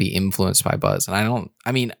Academy can be influenced by buzz. And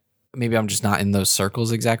I mean, maybe I'm just not in those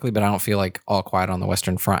circles exactly, but I don't feel like All Quiet on the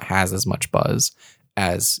Western Front has as much buzz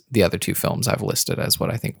as the other two films I've listed as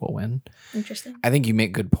what I think will win. Interesting. I think you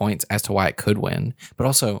make good points as to why it could win. But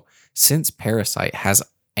also, since Parasite, has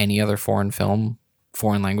any other foreign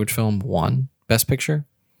language film won Best Picture?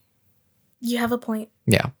 You have a point.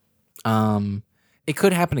 Yeah. It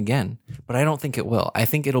could happen again, but I don't think it will. I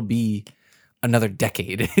think it'll be another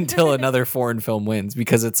decade until another foreign film wins,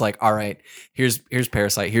 because it's like, all right, here's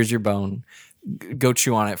Parasite, here's your bone, go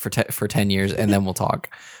chew on it for 10 years, and then we'll talk.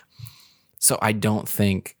 So I don't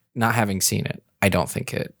think, not having seen it, I don't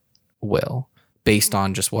think it will. Based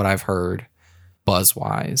on just what I've heard,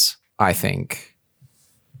 buzz-wise, I think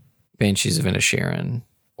Banshees of Inisherin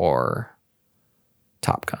or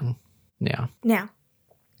Top Gun. Yeah. Now,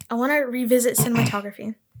 I want to revisit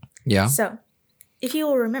cinematography. Yeah. So, if you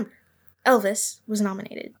will remember, Elvis was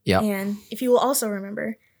nominated. Yeah. And if you will also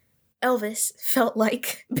remember, Elvis felt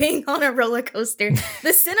like being on a roller coaster. The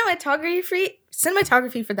cinematography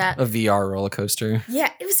for that. A VR roller coaster.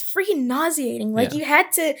 Yeah, it was freaking nauseating. Like, you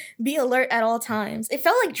had to be alert at all times. It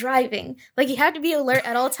felt like driving. Like, you had to be alert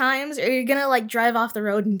at all times or you're gonna, like, drive off the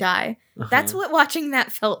road and die. Uh-huh. That's what watching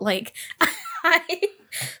that felt like.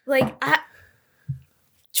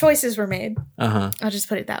 Choices were made. Uh-huh. I'll just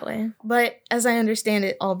put it that way. But as I understand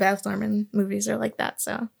it, all Baz Luhrmann movies are like that,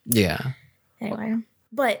 so. Yeah. Anyway.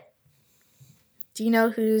 But, do you know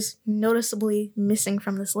who's noticeably missing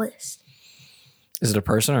from this list? Is it a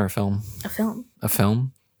person or a film? A film. A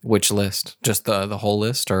film? Which list? Just the whole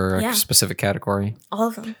list or a specific category? All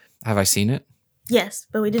of them. Have I seen it? Yes,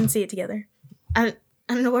 but we didn't see it together. I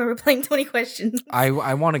don't know why we're playing 20 questions.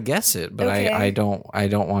 I want to guess it, but Okay. I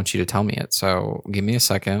don't want you to tell me it. So give me a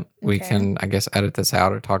second. We can, I guess, edit this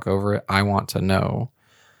out or talk over it. I want to know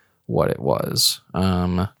what it was.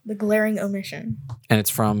 The glaring omission. And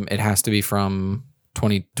it has to be from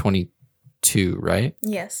 2022, right?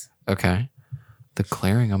 Yes. Okay. The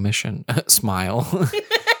glaring omission. Smile.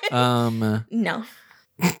 No.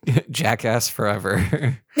 Jackass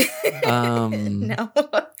Forever. No.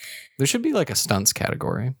 There should be like a stunts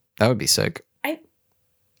category. That would be sick.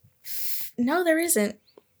 No, there isn't.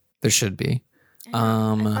 There should be.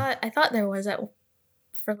 I thought there was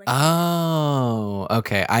for like. Oh,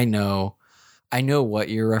 okay. I know what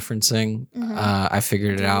you're referencing. Mhm. I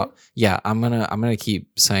figured it out. Yeah, I'm gonna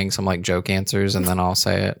keep saying some like joke answers and then I'll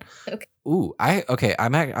say it. Okay. Ooh, I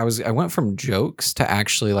went from jokes to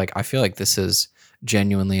actually like I feel like this is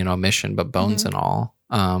genuinely an omission, but bones and all.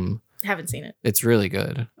 Haven't seen it. It's really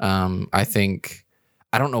good. I think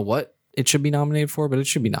I don't know what it should be nominated for, but it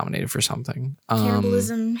should be nominated for something.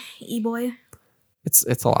 Cannibalism, E-boy.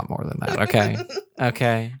 It's a lot more than that. Okay.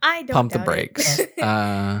 Okay. I don't Pump the doubt brakes. it.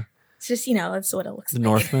 It's just, that's what it looks The like.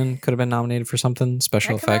 Northman could have been nominated for something,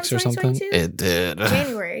 special That come out effects in or something. 2022? It did.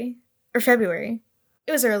 January or February.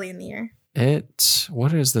 It was early in the year.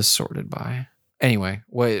 What is this sorted by? Anyway,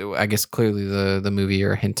 I guess clearly the movie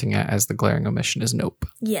you're hinting at as the glaring omission is Nope.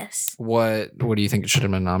 Yes. What do you think it should have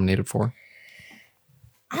been nominated for?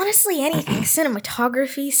 Honestly, anything.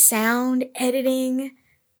 Cinematography, sound, editing,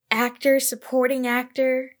 actor, supporting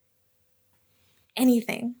actor,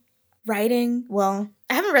 anything. Writing. Well,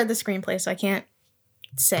 I haven't read the screenplay, so I can't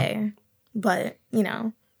say. But,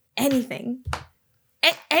 anything.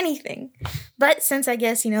 Anything. But since I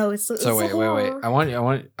guess, it's So wait. I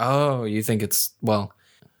want. Oh, you think it's well?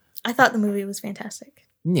 I thought the movie was fantastic.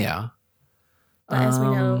 Yeah. But as we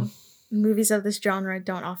know, movies of this genre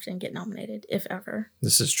don't often get nominated, if ever.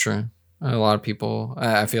 This is true. A lot of people.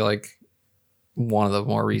 I feel like one of the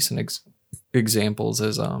more recent examples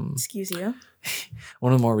is Excuse you.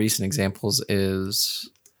 One of the more recent examples is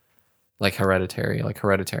like Hereditary. Like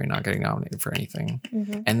Hereditary not getting nominated for anything,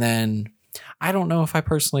 and then. I don't know if I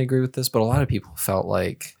personally agree with this, but a lot of people felt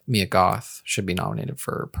like Mia Goth should be nominated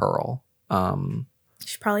for Pearl.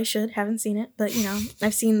 She probably should. Haven't seen it, but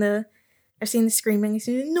I've seen the screaming.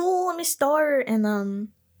 No, I'm a star, and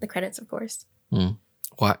the credits, of course.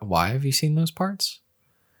 Why have you seen those parts?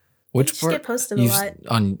 Which just part? get posted a lot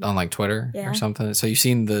on like Twitter or Yeah. something. So you've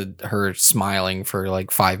seen her smiling for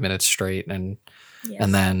like 5 minutes straight, and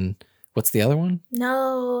then what's the other one?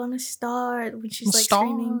 No, I'm a star. When she's like Star?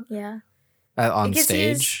 screaming, yeah. On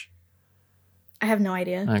stage. I have no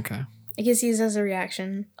idea. Okay. It gets used as a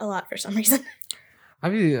reaction a lot for some reason.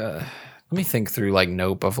 Let me think through like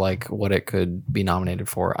Nope of like what it could be nominated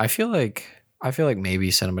for. I feel like maybe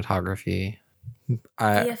cinematography.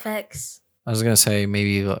 VFX. I was gonna say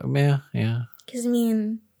maybe yeah. Because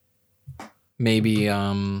maybe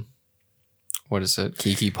what is it?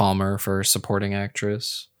 Keke Palmer for supporting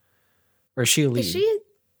actress, or is she a lead? is she?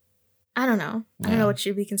 I don't know. I don't Yeah. know what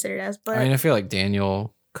she'd be considered as, but I feel like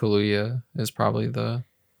Daniel Kaluuya is probably the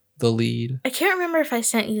lead. I can't remember if I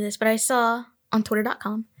sent you this, but I saw on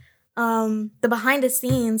Twitter.com the behind the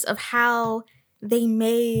scenes of how they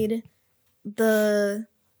made the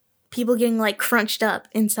people getting like crunched up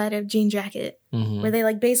inside of Jean Jacket, where they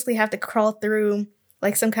like basically have to crawl through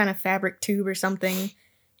like some kind of fabric tube or something,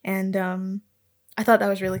 and I thought that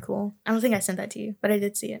was really cool. I don't think I sent that to you, but I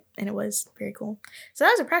did see it, and it was very cool. So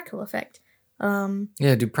that was a practical effect.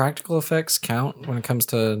 Yeah, do practical effects count when it comes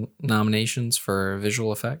to nominations for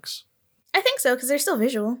visual effects? I think so, because they're still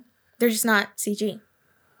visual. They're just not CG.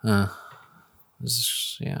 Yeah.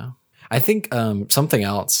 I think something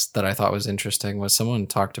else that I thought was interesting was someone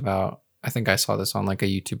talked about, I think I saw this on like a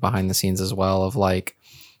YouTube behind the scenes as well, of like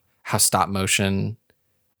how stop motion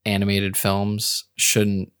animated films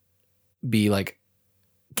shouldn't be like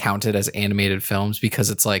counted as animated films because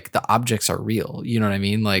it's like the objects are real. You know what I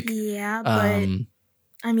mean? Like, yeah, but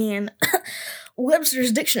I mean,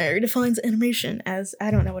 Webster's dictionary defines animation as,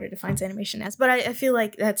 I don't know what it defines animation as, but I feel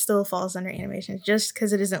like that still falls under animation just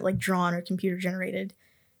because it isn't like drawn or computer generated.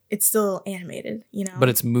 It's still animated, you know? But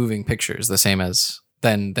it's moving pictures, the same as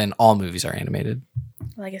then all movies are animated.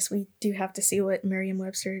 Well, I guess we do have to see what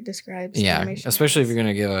Merriam-Webster describes animation. Especially if you're going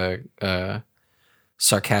to give a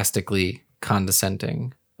sarcastically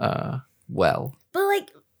condescending, well. But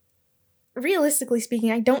like, realistically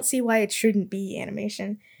speaking, I don't see why it shouldn't be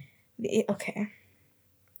animation. Okay.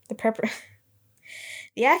 The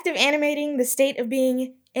act of animating, the state of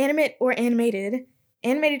being animate or animated,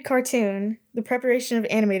 animated cartoon, the preparation of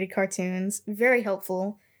animated cartoons, very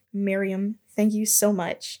helpful. Miriam, thank you so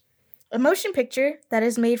much. A motion picture that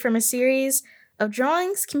is made from a series of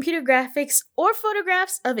drawings, computer graphics, or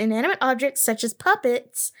photographs of inanimate objects such as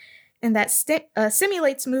puppets, and that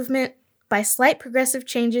simulates movement by slight progressive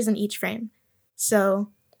changes in each frame. So,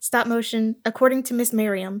 stop motion, according to Miss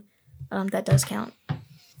Merriam, that does count.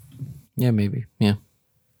 Yeah, maybe. Yeah.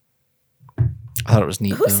 I thought it was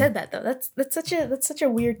neat. Who said that though? That's such a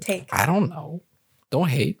weird take. I don't know. Don't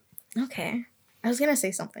hate. Okay. I was gonna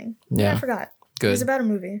say something. Yeah. I forgot. Good. It was about a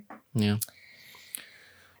movie. Yeah.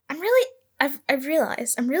 I've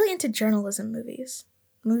realized I'm really into journalism movies.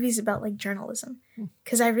 Movies about like journalism.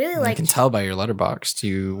 Because I really like. I can tell by your letterboxd.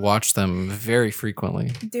 You watch them very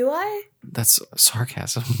frequently. Do I? That's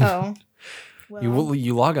sarcasm. Oh. Well,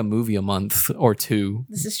 you log a movie a month or two.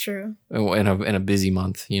 This is true. In a busy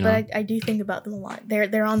month, you know. But I do think about them a lot.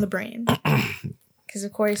 They're on the brain. Because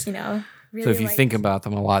of course, you know. Really, so if you think about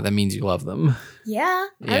them a lot, that means you love them. Yeah,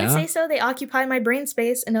 I would say so. They occupy my brain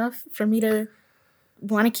space enough for me to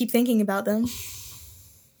want to keep thinking about them.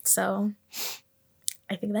 So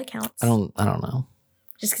I think that counts. I don't know.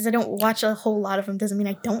 Just because I don't watch a whole lot of them doesn't mean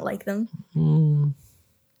I don't like them.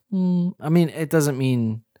 I mean, it doesn't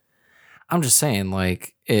mean. I'm just saying,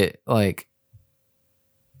 like, I'm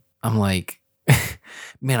like,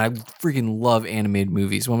 man, I freaking love animated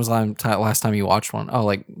movies. When was the last time you watched one? Oh,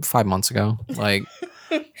 like 5 months ago. Like,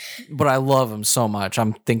 but I love them so much.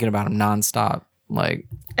 I'm thinking about them nonstop. Like,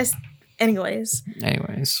 anyways.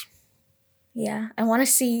 Yeah, I want to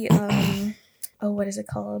see, what is it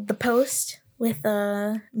called? The Post with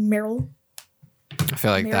Meryl. I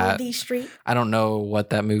feel like Meryl Street. I don't know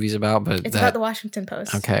what that movie's about, but it's about the Washington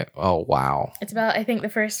Post. Okay. Oh, wow. It's about, I think, the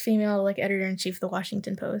first female like editor-in-chief of the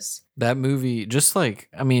Washington Post. That movie, just like,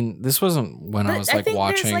 I mean, this wasn't when I was like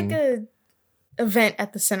watching. There's like a event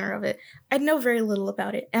at the center of it. I know very little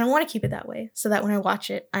about it, and I want to keep it that way so that when I watch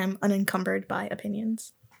it, I'm unencumbered by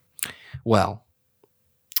opinions. Well,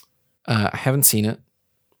 I haven't seen it.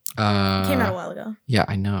 It came out a while ago. Yeah,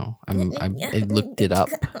 I know. I looked it up.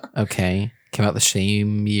 Okay. Came out the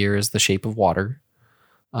same year as The Shape of Water.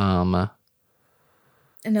 Another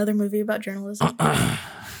movie about journalism.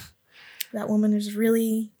 That woman is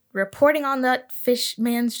really reporting on that fish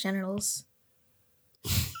man's genitals.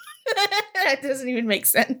 That doesn't even make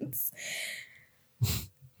sense.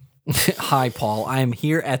 Hi, Paul. I am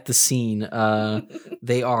here at the scene.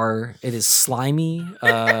 It is slimy,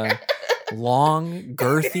 long,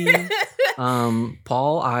 girthy.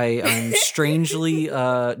 Paul, I'm strangely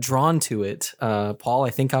drawn to it. Paul, I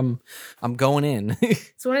think I'm going in.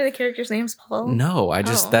 It's one of the characters' names, Paul. No, I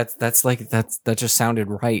just that just sounded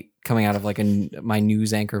right coming out of like my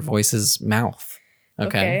news anchor voice's mouth.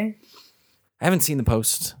 Okay. I haven't seen The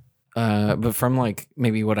Post, but from like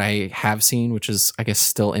maybe what I have seen, which is I guess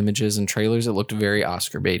still images and trailers, it looked very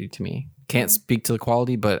Oscar baity to me. Can't speak to the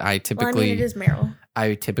quality, but it is Meryl.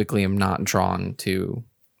 I typically am not drawn to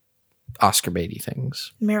Oscar baity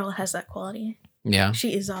things. Meryl has that quality. Yeah.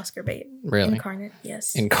 She is Oscar bait. Really? Incarnate,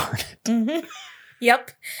 yes. Incarnate. Mm-hmm.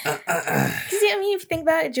 Yep. Because, I mean, if you think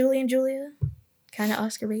about it, Julie and Julia, kind of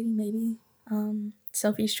Oscar baity, maybe.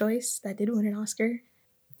 Sophie's Choice, that did win an Oscar.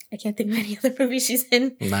 I can't think of any other movies she's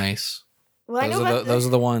in. Nice. Well, those are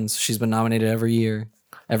the ones. She's been nominated every year.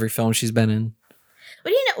 Every film she's been in.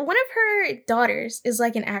 But you know, one of her daughters is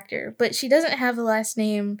like an actor, but she doesn't have the last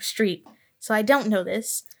name Street. So I don't know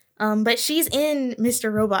this. But she's in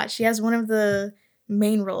Mr. Robot. She has one of the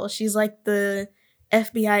main roles. She's like the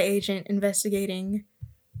FBI agent investigating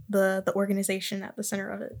the organization at the center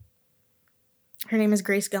of it. Her name is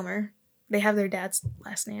Grace Gummer. They have their dad's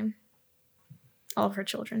last name. All of her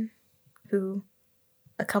children, who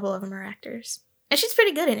a couple of them are actors. And she's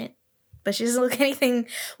pretty good in it. But she doesn't look anything...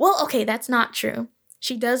 Well, okay, that's not true.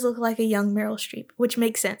 She does look like a young Meryl Streep, which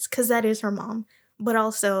makes sense, because that is her mom. But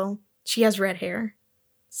also, she has red hair.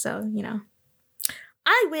 So, you know.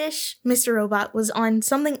 I wish Mr. Robot was on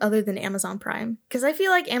something other than Amazon Prime, because I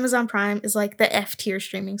feel like Amazon Prime is like the F tier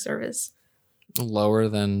streaming service. Lower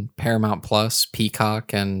than Paramount Plus,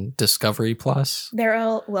 Peacock, and Discovery Plus. They're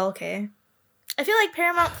all, well, okay. I feel like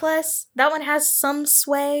Paramount Plus, that one has some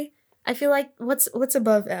sway. I feel like what's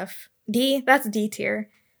above F? D? That's D tier.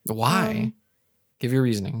 Why? Give your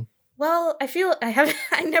reasoning. Well, I've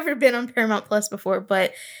never been on Paramount Plus before,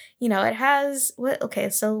 but you know, it has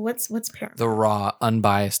so what's Paramount? The raw,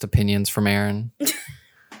 unbiased opinions from Arin.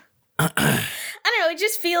 I don't know,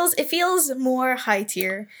 it feels more high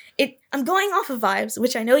tier. I'm going off of vibes,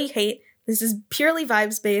 which I know you hate. This is purely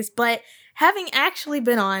vibes based, but having actually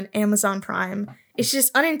been on Amazon Prime, it's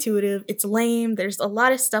just unintuitive, it's lame, there's a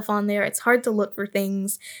lot of stuff on there, it's hard to look for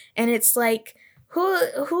things, and it's like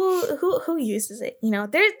who uses it? You know,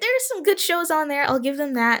 there's some good shows on there, I'll give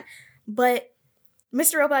them that, but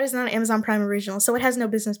Mr. Robot is not an Amazon Prime original, so it has no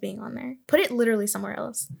business being on there. Put it literally somewhere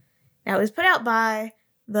else. Now, it was put out by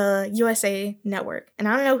the USA Network, and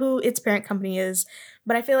I don't know who its parent company is,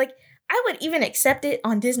 but I feel like I would even accept it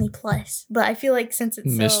on Disney Plus, but I feel like since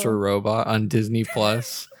it's Mr. Robot on Disney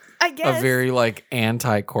Plus, I guess a very like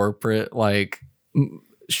anti-corporate like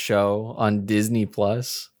show on Disney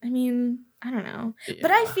Plus. I mean, I don't know, Yeah.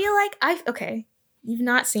 but I feel like you've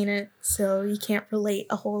not seen it, so you can't relate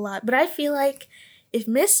a whole lot, but I feel like if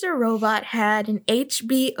Mr. Robot had an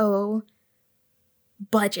HBO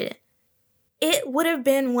budget, it would have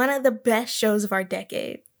been one of the best shows of our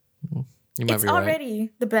decade. You might It's be right.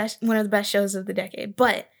 already one of the best shows of the decade,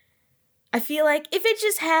 but I feel like if it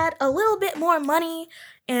just had a little bit more money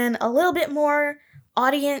and a little bit more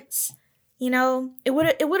audience, you know, it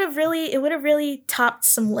would have really topped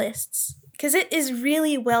some lists, because it is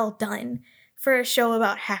really well done for a show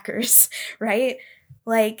about hackers, right?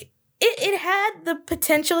 Like it had the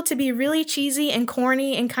potential to be really cheesy and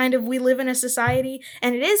corny and kind of we live in a society,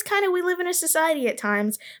 and it is kind of we live in a society at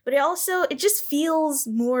times, but it just feels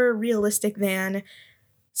more realistic than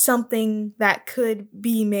something that could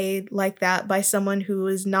be made like that by someone who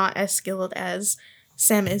is not as skilled as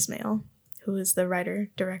Sam Ismail, who is the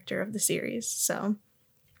writer-director of the series. So,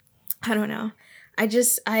 I don't know. I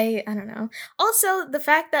don't know. Also, the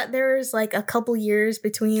fact that there's like a couple years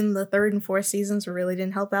between the third and fourth seasons really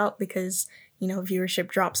didn't help out, because, you know, viewership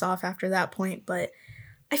drops off after that point, but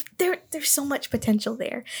there's so much potential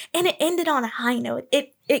there. And it ended on a high note.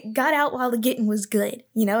 It got out while the getting was good.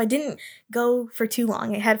 You know, it didn't go for too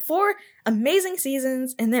long. It had 4 amazing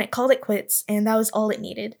seasons, and then it called it quits, and that was all it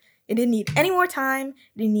needed. It didn't need any more time.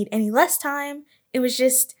 It didn't need any less time. It was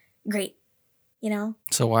just great, you know?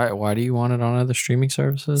 So why do you want it on other streaming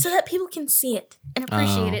services? So that people can see it and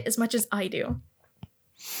appreciate it as much as I do.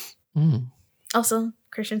 Also,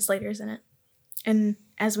 Christian Slater's in it. And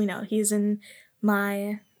as we know, he's in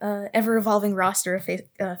my ever-evolving roster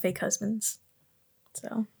of fake husbands.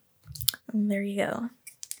 So, there you go.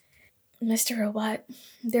 Mr. Robot.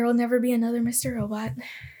 There will never be another Mr. Robot.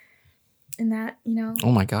 And that, you know.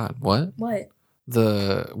 Oh my God, what? What?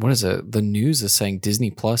 What is it? The news is saying Disney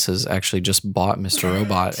Plus has actually just bought Mr.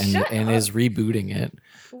 Robot and is rebooting it.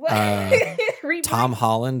 What? Tom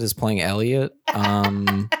Holland is playing Elliot.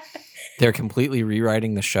 They're completely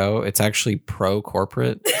rewriting the show. It's actually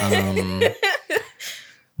pro-corporate.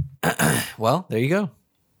 Well, there you go.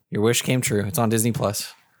 Your wish came true. It's on Disney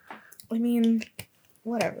Plus. I mean,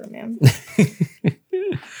 whatever, man.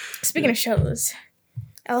 Speaking of shows,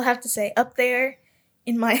 I'll have to say up there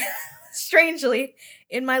in my strangely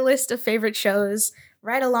in my list of favorite shows,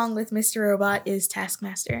 right along with Mr. Robot, is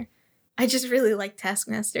Taskmaster. I just really like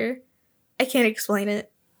Taskmaster. I can't explain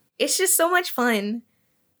it. It's just so much fun.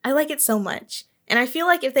 I like it so much. And I feel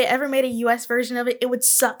like if they ever made a US version of it, it would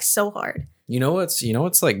suck so hard. You know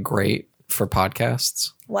what's like great for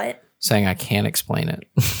podcasts? What? Saying I can't explain it.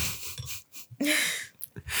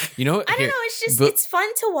 You know what? I don't know. It's just it's fun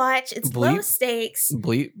to watch. It's low stakes.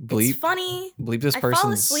 Bleep. It's funny. Bleep this person's. I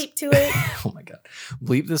fall asleep to it. Oh my God.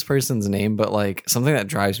 Bleep this person's name. But like something that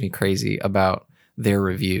drives me crazy about their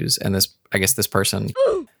reviews, and this person.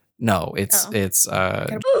 No, it's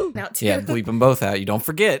out too. yeah. Bleep them both out. You don't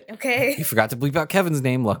forget. Okay. You forgot to bleep out Kevin's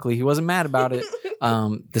name. Luckily, he wasn't mad about it.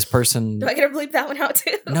 This person. Do I gotta bleep that one out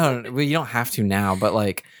too? No, well, you don't have to now. But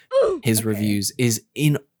like his reviews is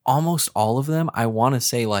in almost all of them, I want to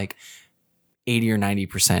say like 80 or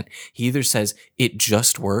 90%. He either says it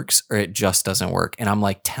just works or it just doesn't work. And I'm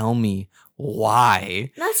like, tell me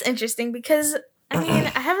why. That's interesting because, I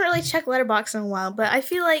mean, I haven't really checked Letterboxd in a while, but I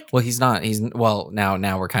feel like... Well,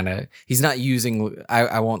 now we're kind of... He's not using...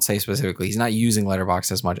 I won't say specifically. He's not using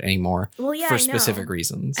Letterboxd as much anymore. Well, yeah, for specific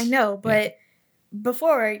reasons. I know, but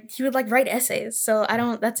before he would like write essays. So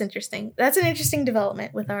that's interesting. That's an interesting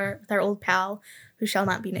development with our old pal who shall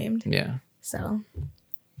not be named. Yeah. So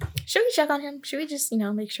should we check on him? Should we just,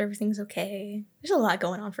 make sure everything's okay? There's a lot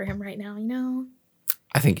going on for him right now,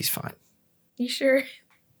 I think he's fine. You sure?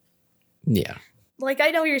 Yeah. Like,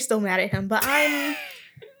 I know you're still mad at him, but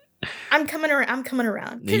I'm coming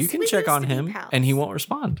around. You can check on him and he won't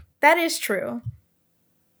respond. That is true.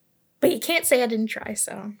 But you can't say I didn't try,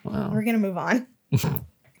 so we're going to move on.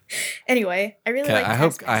 Anyway, I really like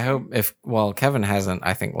I hope Kevin hasn't,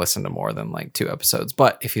 I think, listened to more than like 2 episodes,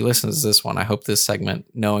 but if he listens to this one, I hope this segment,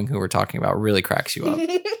 knowing who we're talking about, really cracks you up.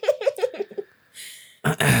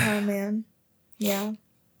 Oh, man. Yeah.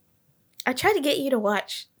 I tried to get you to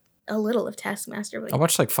watch a little of Taskmaster. But I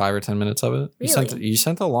watched like 5 or 10 minutes of it. Really? You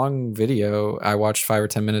sent a long video. I watched 5 or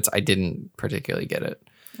 10 minutes. I didn't particularly get it.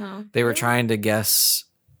 Oh, they were trying to guess,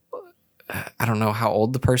 I don't know how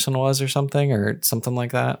old the person was or something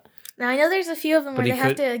like that. Now, I know there's a few of them where they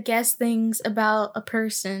have to guess things about a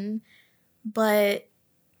person, but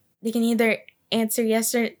they can either answer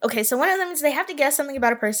yes or... Okay, so one of them is they have to guess something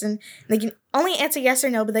about a person. They can only answer yes or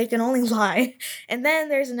no, but they can only lie. And then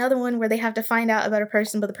there's another one where they have to find out about a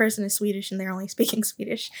person, but the person is Swedish and they're only speaking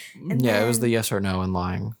Swedish. And it was the yes or no and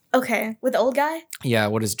lying. Okay, with the old guy? Yeah,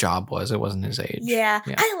 what his job was. It wasn't his age. Yeah,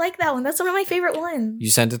 I like that one. That's one of my favorite ones. You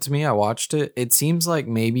sent it to me. I watched it. It seems like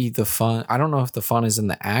maybe the fun... I don't know if the fun is in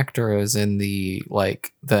the act or is in the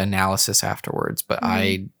analysis afterwards, but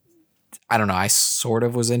I don't know. I sort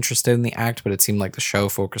of was interested in the act, but it seemed like the show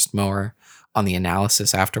focused more on the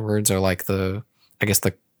analysis afterwards, or like the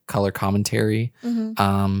color commentary. Mm-hmm.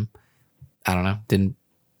 I don't know.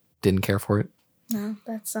 Didn't care for it. No,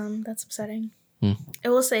 that's upsetting. I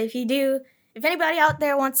will say, if anybody out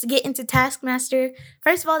there wants to get into Taskmaster,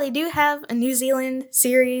 first of all, they do have a New Zealand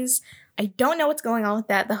series. I don't know what's going on with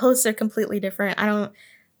that. The hosts are completely different.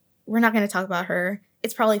 We're not going to talk about her.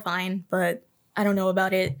 It's probably fine, but I don't know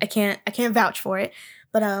about it. I can't vouch for it.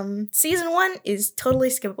 But season 1 is totally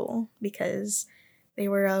skippable because they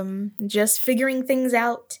were just figuring things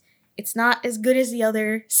out. It's not as good as the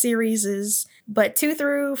other series, but 2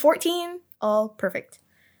 through 14, all perfect.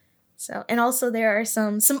 So, and also there are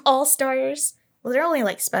some all-stars. Well, they're only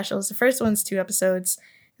like specials. The first one's 2 episodes,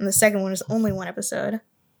 and the second one is only 1 episode,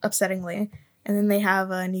 upsettingly. And then they have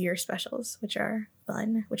New Year specials, which are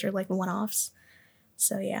fun, which are like one-offs.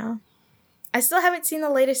 So yeah. I still haven't seen the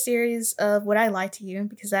latest series of Would I Lie to You,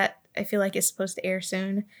 because that I feel like is supposed to air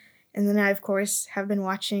soon. And then I, of course, have been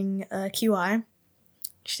watching QI,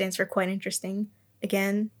 which stands for Quite Interesting.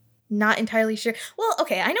 Again, not entirely sure. Well,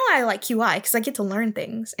 okay, I know I like QI because I get to learn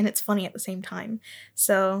things, and it's funny at the same time.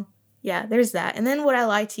 So, yeah, there's that. And then Would I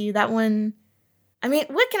Lie to You, that one, I mean,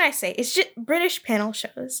 what can I say? It's just British panel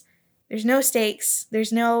shows. There's no stakes.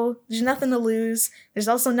 There's nothing to lose. There's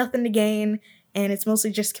also nothing to gain. And it's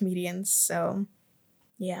mostly just comedians, so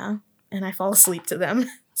yeah. And I fall asleep to them.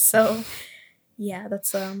 So yeah,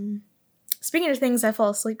 that's speaking of things I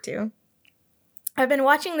fall asleep to. I've been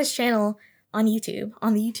watching this channel on the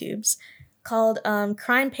YouTubes, called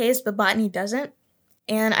Crime Pays But Botany Doesn't.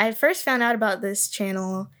 And I first found out about this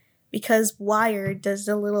channel because Wired does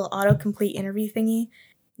the little autocomplete interview thingy.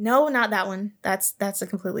 No, not that one. That's a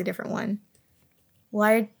completely different one.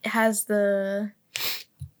 Wired has the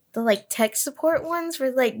like tech support ones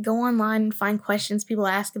where like go online and find questions people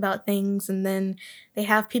ask about things, and then they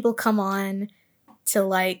have people come on to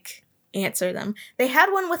like answer them. They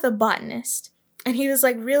had one with a botanist, and he was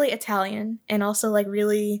like really Italian and also like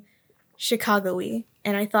really Chicago-y.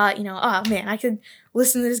 And I thought, oh man, I could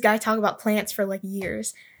listen to this guy talk about plants for like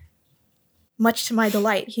years. Much to my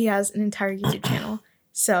delight, he has an entire YouTube channel.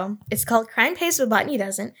 So it's called Crime Pays But Botany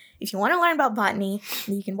Doesn't. If you want to learn about botany,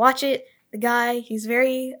 you can watch it. The guy, he's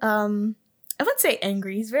very, I wouldn't say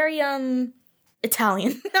angry. He's very,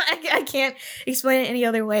 Italian. I can't explain it any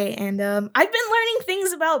other way. And I've been learning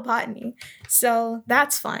things about botany. So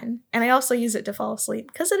that's fun. And I also use it to fall asleep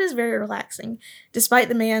because it is very relaxing, despite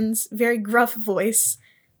the man's very gruff voice.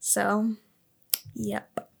 So,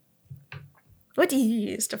 yep. What do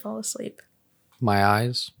you use to fall asleep? My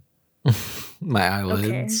eyes. My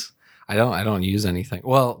eyelids. Okay. I don't use anything.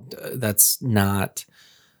 Well, that's not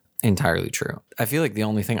entirely true. I feel like the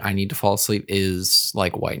only thing I need to fall asleep is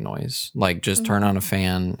like white noise. Like just turn on a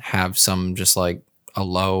fan, have some just like a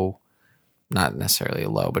low, not necessarily a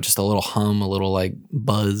low, but just a little hum, a little like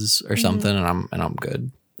buzz or something, and I'm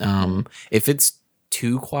good. If it's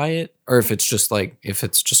too quiet, or if it's just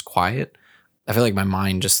quiet, I feel like my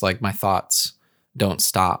mind just like my thoughts don't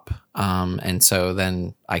stop. And so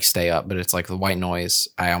then I stay up, but it's like the white noise,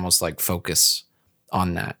 I almost like focus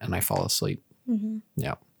on that and I fall asleep.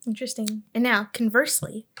 Yeah. Interesting. And now,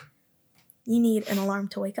 conversely, you need an alarm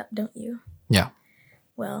to wake up, don't you? Yeah.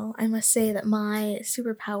 Well, I must say that my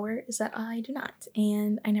superpower is that I do not,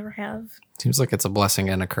 and I never have. Seems like it's a blessing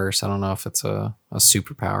and a curse. I don't know if it's a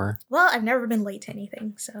superpower. Well, I've never been late to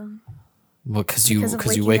anything, so. Well, because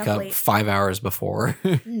you wake up late. 5 hours before.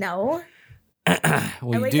 No. Well,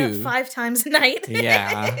 I wake up 5 times a night.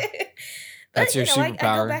 Yeah. That's your superpower.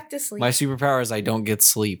 I go back to sleep. My superpower is I don't get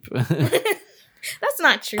sleep. That's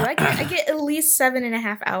not true. I get at least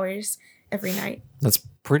 7.5 hours every night. That's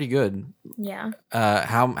pretty good. Yeah.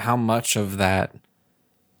 How much of that?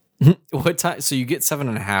 What time? So you get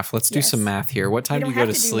 7.5. Let's do some math here. What time do you go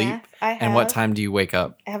to sleep? And what time do you wake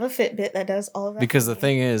up? I have a Fitbit that does all of that. Because the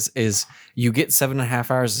thing is you get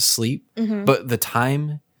 7.5 hours of sleep, but the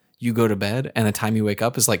time you go to bed and the time you wake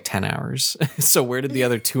up is like 10 hours. So where did the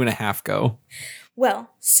other 2.5 go?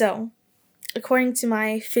 Well, so according to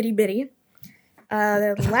my fitty bitty,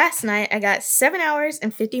 last night I got 7 hours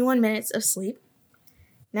and 51 minutes of sleep.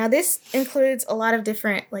 Now this includes a lot of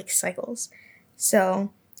different cycles.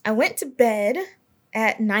 So I went to bed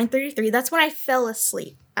at 9:33. That's when I fell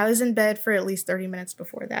asleep. I was in bed for at least 30 minutes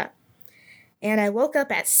before that. And I woke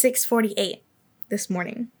up at 6:48 this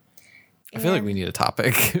morning. I feel like we need a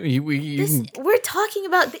topic. We're talking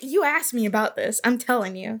about... You asked me about this. I'm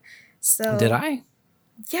telling you. So did I?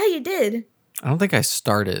 Yeah, you did. I don't think I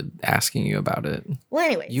started asking you about it. Well,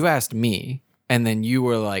 anyway. You asked me, and then you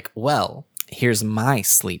were like, well, here's my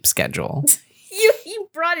sleep schedule. You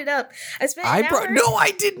brought it up. No,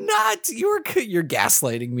 I did not. You're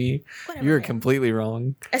gaslighting me. Whatever, you're completely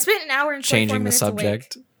wrong. I spent an hour and 24 changing the minutes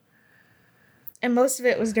subject. Awake, and most of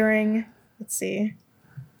it was during, let's see.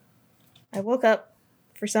 I woke up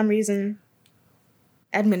for some reason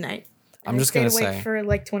at midnight. I'm just going to say, awake for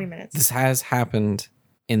like 20 minutes. This has happened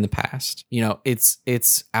in the past. You know,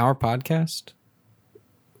 it's our podcast.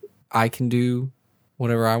 I can do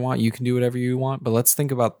whatever I want. You can do whatever you want. But let's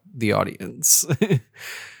think about the audience.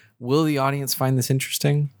 Will the audience find this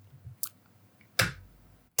interesting?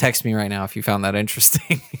 Text me right now if you found that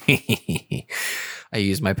interesting. I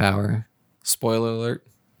used my power. Spoiler alert.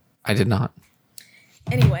 I did not.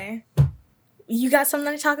 Anyway, you got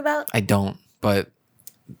something to talk about? I don't, but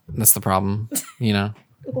that's the problem, you know?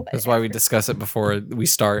 That's why we discuss it before we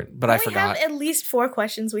start, but I forgot. We have at least 4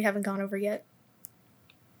 questions we haven't gone over yet.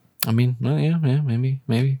 I mean, well, yeah,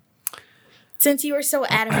 maybe. Since you were so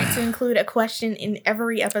adamant to include a question in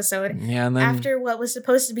every episode, yeah, and then, after what was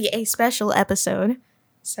supposed to be a special episode,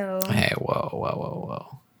 so... Hey,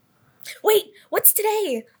 whoa. Wait, what's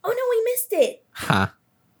today? Oh no, we missed it. Huh?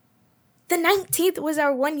 The 19th was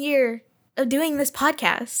our 1 year of doing this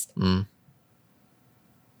podcast.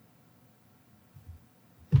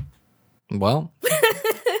 Well,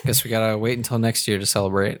 guess we gotta wait until next year to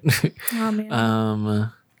celebrate. Oh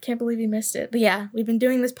man. Can't believe you missed it. But yeah, we've been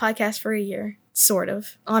doing this podcast for a year, sort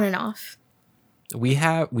of, on and off. We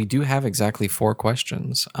do have exactly 4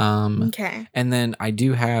 questions. Okay. And then I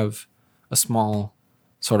do have a small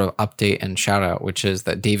sort of update and shout out, which is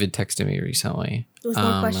that David texted me recently. With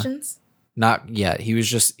more questions? Not yet. He was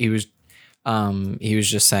just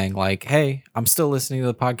saying like, "Hey, I'm still listening to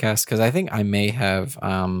the podcast," because I think I may have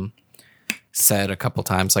said a couple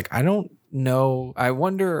times like, "I don't know. I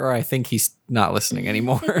wonder," or I think he's not listening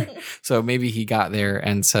anymore. So maybe he got there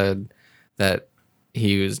and said that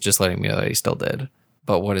he was just letting me know that he still did.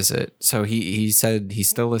 But what is it? So he said he's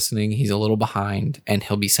still listening. He's a little behind, and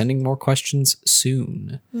he'll be sending more questions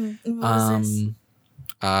soon. What is this?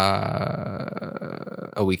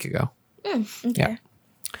 A week ago. Okay. Yeah.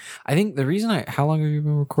 I think the reason how long have you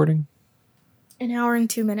been recording? An hour and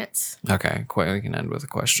 2 minutes. Okay, we can end with a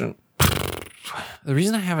question. The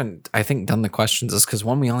reason I haven't, I think, done the questions is because,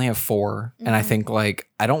 one, we only have 4. And I think,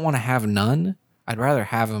 I don't want to have none. I'd rather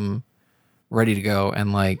have them ready to go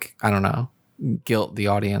and, I don't know, guilt the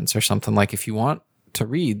audience or something. Like, if you want to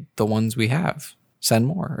read the ones we have, send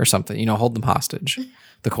more or something. Hold them hostage.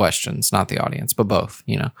 The questions, not the audience, but both,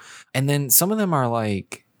 And then some of them are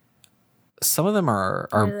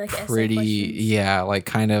pretty,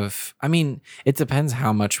 kind of, I mean, it depends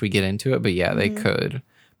how much we get into it, but yeah, they could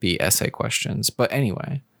be essay questions. But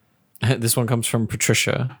anyway, this one comes from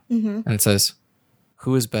Patricia, and it says,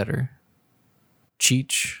 "Who is better,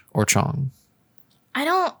 Cheech or Chong?"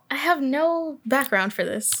 I have no background for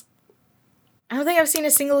this. I don't think I've seen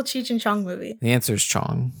a single Cheech and Chong movie. The answer is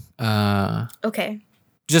Chong. Okay.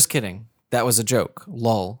 Just kidding. That was a joke.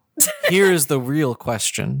 Lol. Here is the real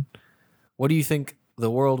question. What do you think the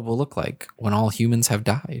world will look like when all humans have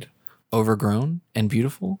died? Overgrown and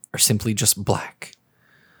beautiful, or simply just black?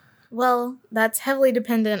 Well, that's heavily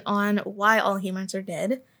dependent on why all humans are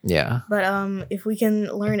dead. Yeah. But if we can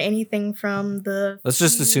learn anything from Let's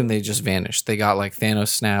just assume they just vanished. They got like Thanos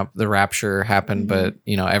snap, the rapture happened, but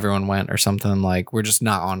everyone went or something. Like we're just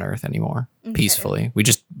not on Earth anymore. Okay. Peacefully. We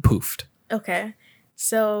just poofed. Okay.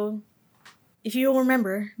 So if you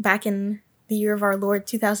remember back in the year of our Lord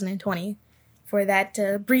 2020, for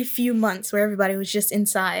that brief few months where everybody was just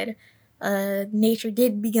inside, nature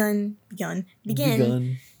did begin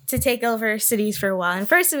to take over cities for a while. And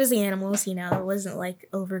first it was the animals, it wasn't like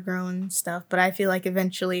overgrown stuff, but I feel like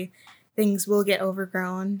eventually things will get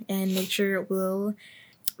overgrown and nature will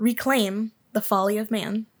reclaim the folly of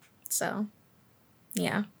man. So,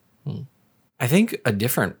 yeah. I think a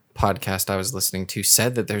different podcast I was listening to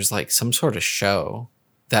said that there's like some sort of show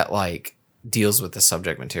that like deals with the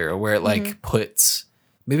subject material where it like puts,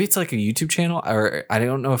 maybe it's like a YouTube channel, or I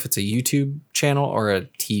don't know if it's a YouTube channel or a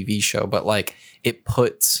TV show, but like it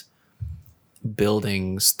puts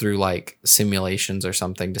buildings through like simulations or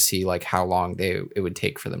something to see like how long it would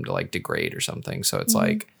take for them to like degrade or something. So it's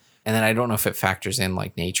like, and then I don't know if it factors in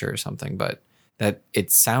like nature or something, but that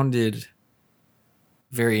it sounded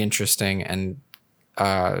very interesting and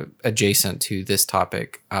adjacent to this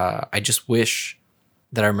topic. I just wish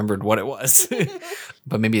that I remembered what it was,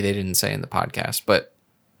 but maybe they didn't say in the podcast. But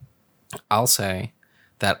I'll say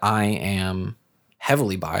that I am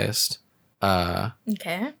heavily biased.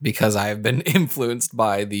 Okay. Because I have been influenced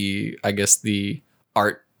by the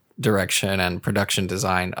art direction and production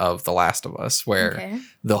design of The Last of Us, where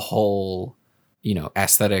the whole,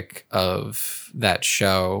 aesthetic of that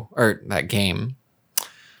show or that game.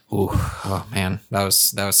 Ooh, oh man, that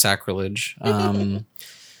was sacrilege.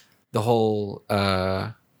 The whole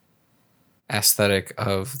aesthetic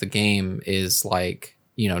of the game is like,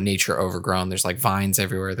 nature overgrown. There's like vines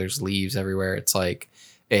everywhere. There's leaves everywhere. It's like,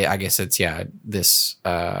 I guess it's, this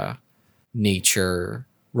nature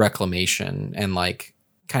reclamation and like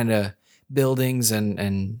kind of buildings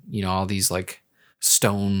and all these like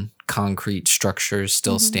stone concrete structures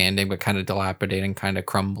still standing, but kind of dilapidating, kind of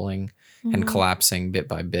crumbling and collapsing bit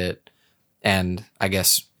by bit. And I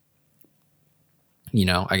guess,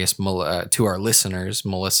 to our listeners,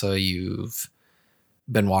 Melissa, you've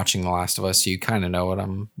been watching The Last of Us, so you kind of know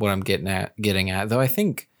what I'm getting at. Though I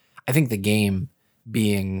think the game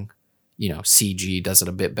being, CG does it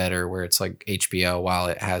a bit better, where it's like HBO, while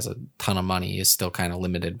it has a ton of money, is still kind of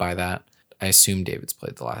limited by that. I assume David's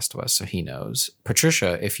played The Last of Us, so he knows.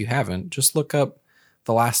 Patricia, if you haven't, just look up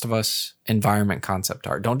The Last of Us environment concept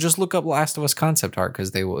art. Don't just look up Last of Us concept art,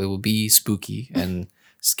 because it will be spooky and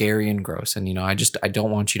scary and gross. And, I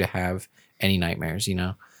don't want you to have any nightmares,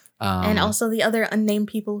 and also the other unnamed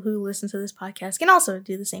people who listen to this podcast can also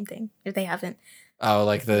do the same thing if they haven't. Oh,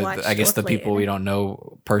 like the people we don't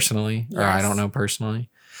know personally, or I don't know personally.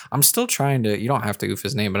 I'm still trying to, you don't have to goof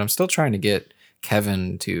his name, but I'm still trying to get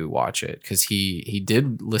Kevin to watch it, because he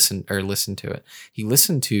did listen to it. He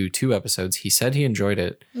listened to 2 episodes. He said he enjoyed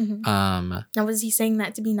it. Now, was he saying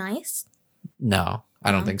that to be nice? No,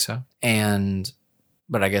 I don't think so.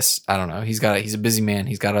 But I guess, I don't know. He's a busy man.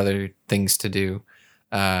 He's got other things to do.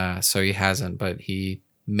 So he hasn't, but he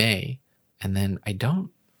may. And then I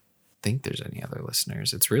don't think there's any other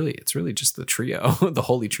listeners. It's really just the trio, the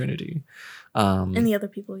Holy Trinity. And the other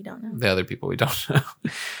people we don't know. The other people we don't know.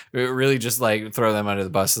 We really just like throw them under the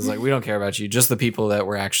bus. It's like, we don't care about you. Just the people that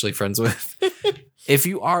we're actually friends with. If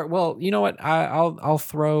you are, well, you know what? I'll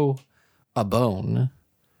throw a bone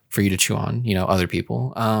for you to chew on, other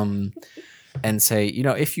people. And say,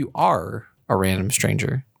 if you are a random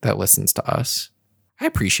stranger that listens to us, I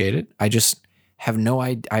appreciate it. I just have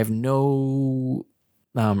I have no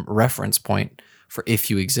reference point for if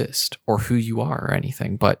you exist or who you are or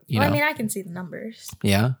anything. But I mean, I can see the numbers.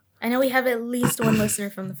 Yeah. I know we have at least one listener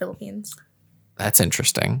from the Philippines. That's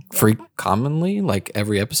interesting. Yeah. Commonly, like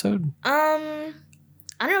every episode. I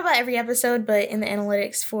don't know about every episode, but in the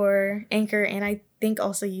analytics for Anchor and I think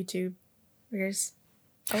also YouTube, there's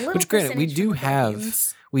a little. Which, granted, we do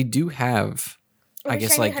have. I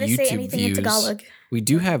guess like YouTube views. We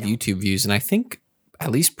do have YouTube views, and I think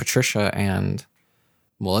at least Patricia and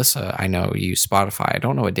Melissa, I know, use Spotify. I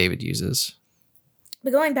don't know what David uses.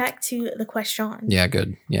 But going back to the question. Yeah,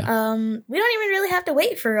 good. Yeah. We don't even really have to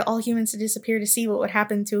wait for all humans to disappear to see what would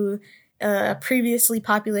happen to a previously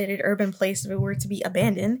populated urban place if it were to be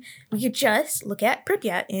abandoned. We could just look at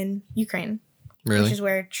Pripyat in Ukraine. Really? Which is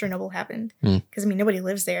where Chernobyl happened. Because, nobody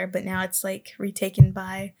lives there, but now it's like retaken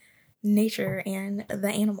by nature and the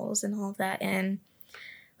animals and all of that. And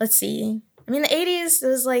let's see. The 80s, it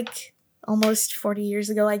was like almost 40 years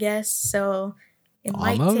ago, I guess. So it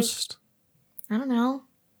might take, I don't know,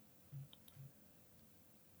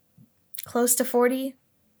 close to 40.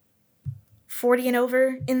 40 and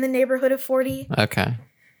over, in the neighborhood of 40. Okay.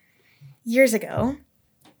 Years ago.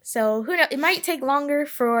 So who knows? It might take longer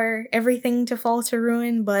for everything to fall to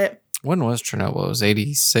ruin, but When was Chernobyl? It was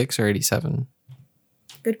 86 or 87?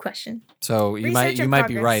 good question. So you Research in might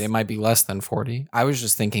be right. progress. It might be less than 40. I was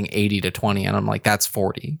just thinking 80 to 20, and I'm like, that's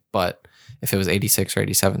 40. But if it was 86 or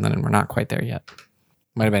 87, then we're not quite there yet.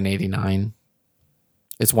 Might have been 89.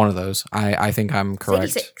 It's one of those. I think I'm correct.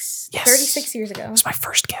 86. Yes. 36 years ago. That's my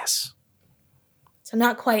first guess. So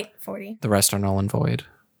not quite 40. The rest are null and void.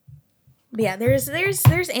 But yeah, there's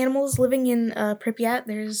animals living in Pripyat.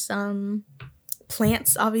 There's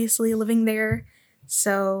plants obviously living there.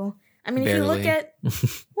 So I mean, if you look at,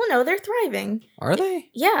 well, no, they're thriving. Are they?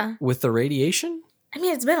 Yeah. With the radiation? I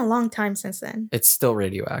mean, it's been a long time since then. It's still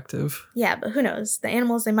radioactive. Yeah, but who knows? The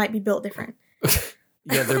animals, they might be built different.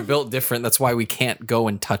 Yeah, they're built different. That's why we can't go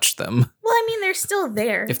and touch them. Well, I mean, they're still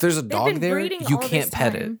there. If there's a They've dog been there, breeding you all can't this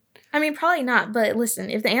pet it. time. I mean, probably not. But listen,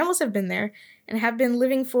 if the animals have been there and have been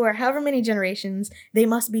living for however many generations, they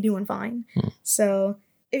must be doing fine. So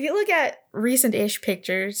if you look at recent-ish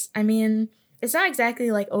pictures, I mean, it's not exactly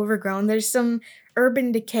like overgrown. There's some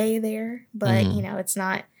urban decay there, but you know, it's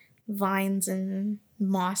not vines and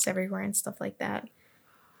moss everywhere and stuff like that.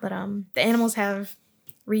 But the animals have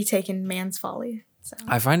retaken man's folly. So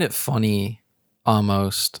I find it funny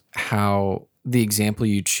almost how the example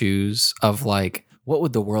you choose of like, what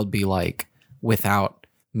would the world be like without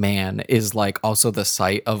man is like also the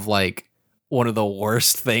site of like one of the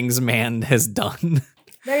worst things man has done.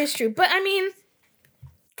 that is true. But I mean,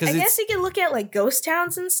 I guess you could look at like ghost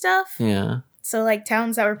towns and stuff. Yeah. So like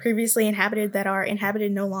towns that were previously inhabited that are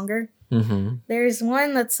inhabited no longer. Mm-hmm. There's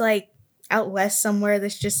one that's like out west somewhere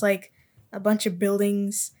that's just like a bunch of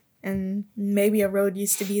buildings and maybe a road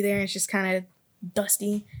used to be there and it's just kind of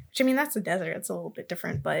dusty. Which I mean, that's the desert. It's a little bit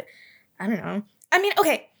different, but I don't know. I mean,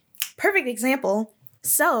 okay, perfect example.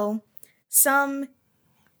 So some,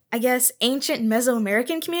 I guess, ancient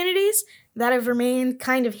Mesoamerican communities that have remained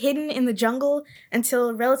kind of hidden in the jungle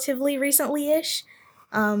until relatively recently-ish.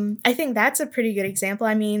 I think that's a pretty good example.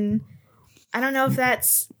 I mean, I don't know if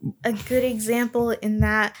that's a good example in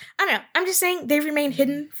that. I don't know. I'm just saying they've remained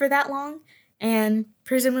hidden for that long, and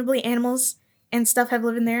presumably animals and stuff have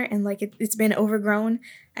lived in there, and like it's been overgrown.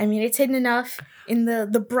 I mean, it's hidden enough in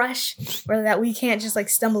the brush where that we can't just like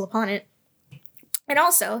stumble upon it. And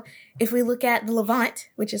also, if we look at the Levant,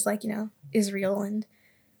 which is like, you know, Israel and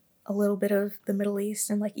a little bit of the Middle East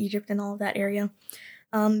and like Egypt and all of that area,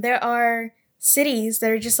 there are cities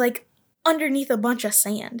that are just like underneath a bunch of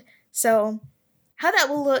sand. So how that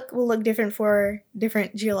will look different for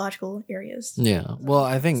different geological areas. Yeah. Well,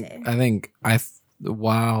 I think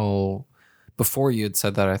while before you had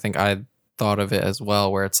said that, I think I thought of it as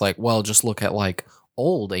well, where it's like, well, just look at like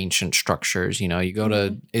old ancient structures. You know, you go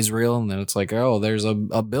to Israel and then it's like, oh, there's a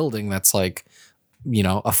building that's like, you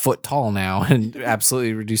know, a foot tall now and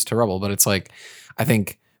absolutely reduced to rubble. But it's like, I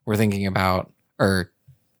think we're thinking about, or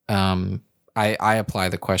I apply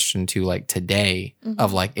the question to like today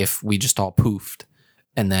of like, if we just all poofed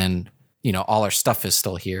and then, you know, all our stuff is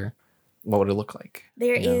still here, what would it look like?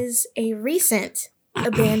 There is a recent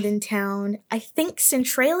abandoned town, I think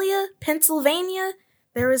Centralia, Pennsylvania.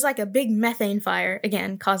 There was like a big methane fire,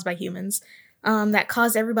 again, caused by humans, that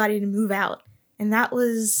caused everybody to move out. And that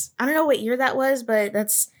was, I don't know what year that was, but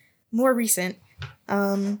that's more recent.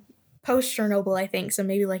 Post Chernobyl, I think. So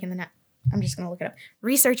maybe like in the, I'm just going to look it up.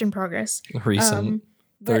 Research in progress. Recent.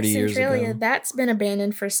 30 years ago. Centralia, that's been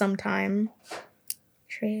abandoned for some time.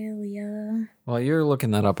 Centralia. While you're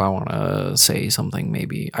looking that up, I want to say something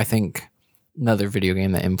maybe. I think another video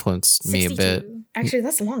game that influenced me a 62. bit. Actually,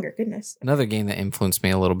 that's longer. Goodness. Another game that influenced me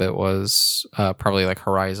a little bit was probably like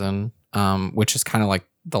Horizon, which is kind of like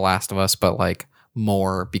The Last of Us, but like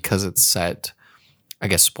more because it's set, I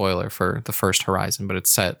guess, spoiler for the first Horizon, but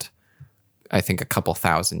it's set, I think, a couple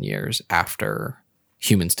thousand years after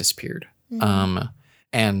humans disappeared.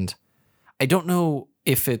 And I don't know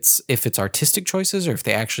if it's artistic choices or if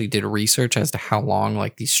they actually did research as to how long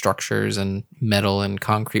like these structures and metal and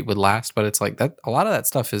concrete would last, but it's like that a lot of that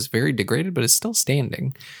stuff is very degraded, but it's still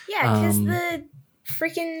standing. Yeah, because the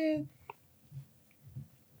freaking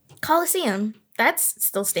Colosseum, that's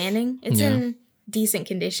still standing. It's in decent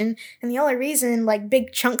condition. And the only reason like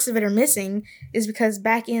big chunks of it are missing is because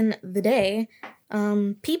back in the day,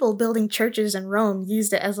 people building churches in Rome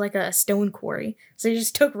used it as like a stone quarry. So they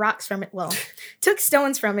just took rocks from it. Well, took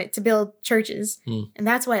stones from it to build churches. And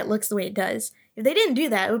that's why it looks the way it does. If they didn't do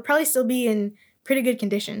that, it would probably still be in pretty good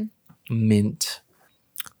condition. Mint.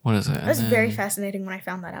 What is it? That was very fascinating when I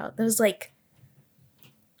found that out. That was like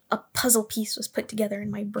a puzzle piece was put together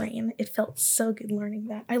in my brain. It felt so good learning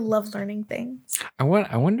that. I love learning things. I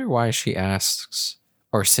wonder why she asks,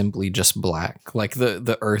 or simply just black. Like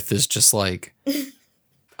the Earth is just like,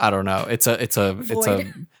 I don't know. It's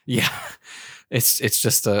a yeah. It's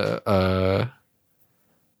just a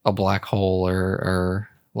black hole or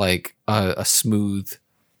like a smooth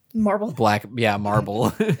marble. Black, yeah,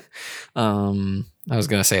 marble. I was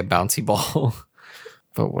gonna say a bouncy ball,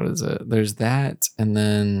 but what is it? There's that, and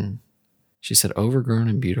then she said overgrown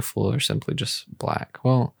and beautiful, or simply just black.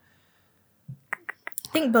 Well, I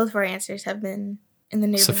think both of our answers have been in the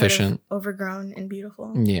neighborhood sufficient. Of overgrown and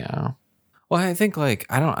beautiful. Yeah. Well, I think like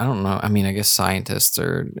I don't know. I mean, I guess scientists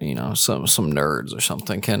or some nerds or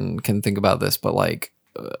something can think about this, but like,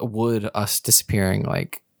 would us disappearing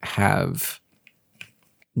like have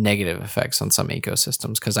negative effects on some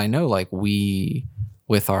ecosystems? Because I know like we,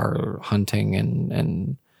 with our hunting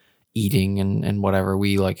and eating and whatever,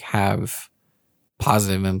 we like have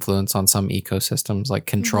positive influence on some ecosystems, like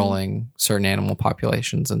controlling certain animal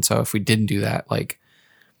populations. And so if we didn't do that, like,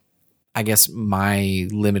 I guess my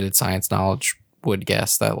limited science knowledge would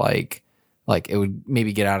guess that like it would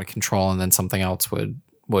maybe get out of control, and then something else would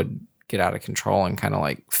get out of control and kind of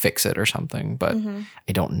like fix it or something. But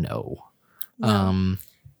I don't know. No.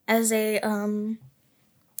 As a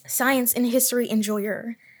science and history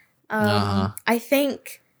enjoyer, I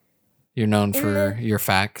think you're known for your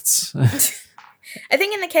facts. I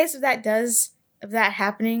think in the case of that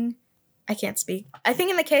happening, I can't speak. I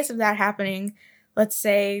think in the case of that happening, let's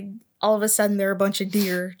say all of a sudden there are a bunch of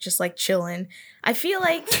deer just like chilling. I feel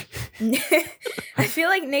like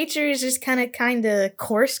nature is just kind of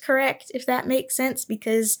course correct, if that makes sense.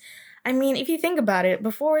 Because I mean, if you think about it,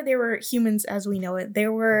 before there were humans as we know it,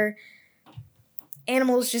 there were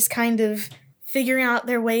animals just kind of figuring out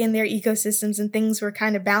their way in their ecosystems, and things were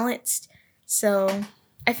kind of balanced. So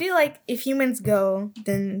I feel like if humans go,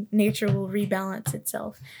 then nature will rebalance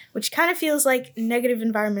itself, which kind of feels like negative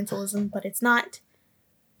environmentalism, but it's not.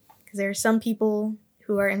 Because there are some people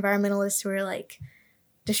who are environmentalists who are like,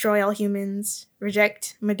 destroy all humans,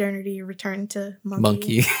 reject modernity, return to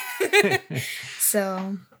monkey.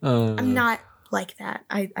 So I'm not like that.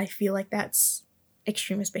 I feel like that's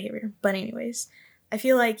extremist behavior. But anyways, I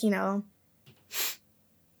feel like, yeah.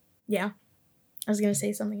 I was going to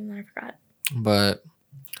say something and then I forgot. But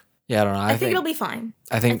yeah, I don't know. I think it'll be fine.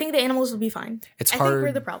 I think the animals will be fine. It's hard. I think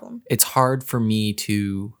we're the problem. It's hard for me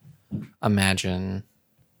to imagine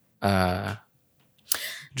because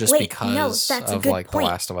of like point.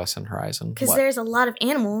 The Last of Us and Horizon. Because there's a lot of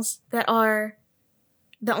animals that are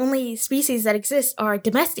the only species that exist are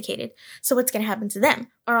domesticated. So what's going to happen to them?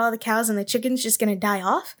 Are all the cows and the chickens just going to die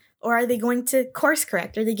off? Or are they going to course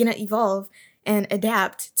correct? Are they going to evolve and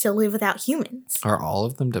adapt to live without humans? Are all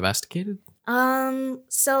of them domesticated?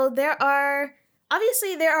 So there are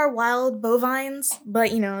wild bovines,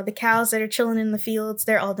 but the cows that are chilling in the fields,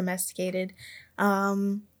 they're all domesticated.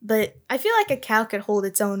 But I feel like a cow could hold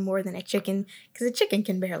its own more than a chicken, because a chicken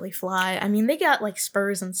can barely fly. I mean, they got like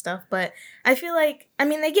spurs and stuff, but I feel like,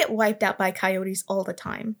 they get wiped out by coyotes all the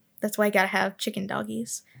time. That's why I gotta have chicken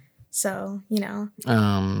doggies. So, but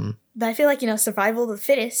I feel like, survival of the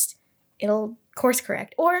fittest, it'll course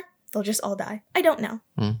correct, or they'll just all die. I don't know.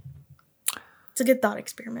 It's a good thought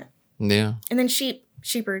experiment. Yeah. And then sheep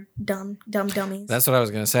are dumb dummies. That's what I was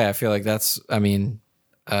gonna say. I feel like there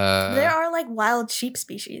are like wild sheep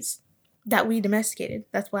species that we domesticated.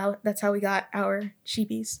 That's how we got our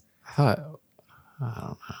sheepies. I don't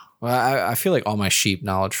know. Well, I feel like all my sheep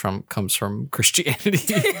knowledge comes from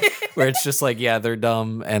Christianity, where it's just like, yeah, they're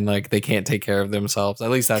dumb and like they can't take care of themselves.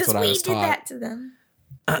 At least that's what I was taught. We did that to them.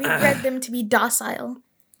 We bred them to be docile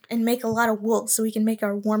and make a lot of wool so we can make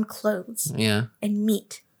our warm clothes. Yeah. And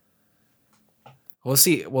meat. We'll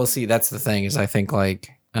see. That's the thing is I think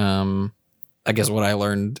like, I guess what I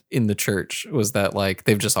learned in the church was that like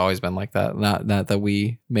they've just always been like that. Not that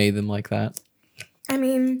we made them like that. I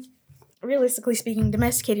mean, realistically speaking,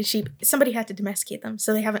 domesticated sheep, somebody had to domesticate them,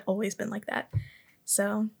 so they haven't always been like that.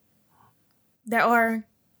 So there are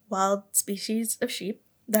wild species of sheep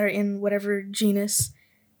that are in whatever genus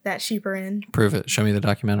that sheep are in. Prove it. Show me the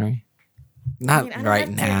documentary. Not right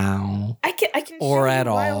now. I can or show you at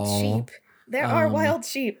wild all. Sheep. There are wild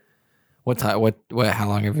sheep. What time? What? How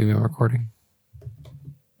long have you been recording?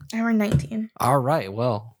 Hour 19. All right.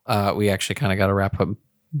 Well, we actually kind of got to wrap up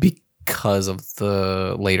because of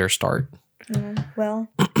the later start. Well,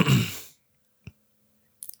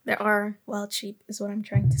 there are wild sheep, is what I'm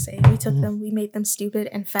trying to say. We took them, we made them stupid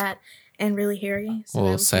and fat and really hairy, so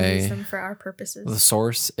we'll that we can use them for our purposes. The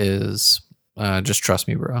source is just trust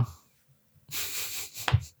me, bro.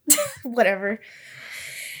 Whatever.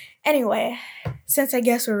 Anyway, since I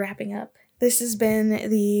guess we're wrapping up, this has been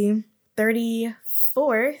the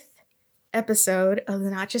 34th episode of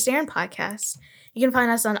the Not Just Arin podcast. You can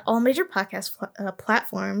find us on all major podcast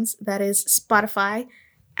platforms. That is Spotify,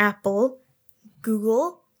 Apple,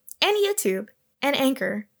 Google, and YouTube, and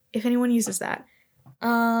Anchor, if anyone uses that.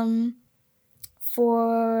 You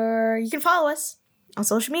can follow us on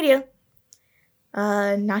social media.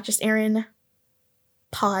 Not Just Arin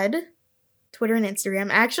Pod, Twitter and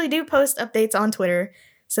Instagram. I actually do post updates on Twitter,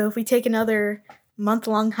 so if we take another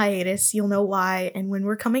month-long hiatus, you'll know why and when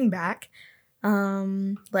we're coming back.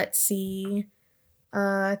 Let's see.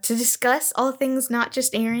 To discuss all things Not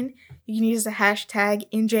Just Arin, you can use the hashtag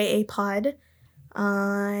NJAPod.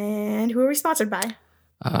 And who are we sponsored by?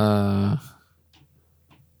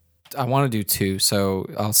 I want to do two, so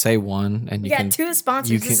I'll say one, and you got can, two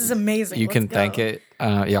sponsors. This is amazing. You can thank it.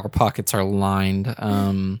 Yeah, our pockets are lined.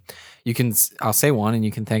 I'll say one, and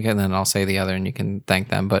you can thank it, and then I'll say the other, and you can thank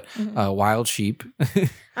them. But Wild Sheep. All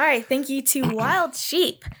right, thank you to Wild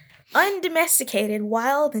Sheep, undomesticated,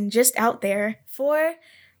 wild, and just out there, for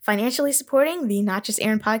financially supporting the Not Just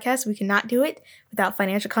Arin podcast. We cannot do it without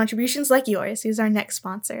financial contributions like yours. Who's our next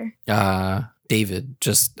sponsor? David.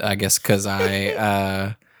 Just I guess because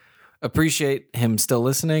I appreciate him still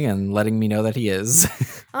listening and letting me know that he is.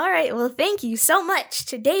 All right. Well, thank you so much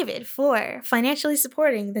to David for financially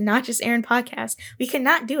supporting the Not Just Arin podcast. We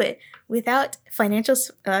cannot do it without financial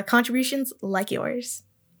contributions like yours.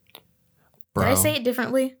 Bro. Did I say it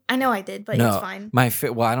differently? I know I did, but no, it's fine.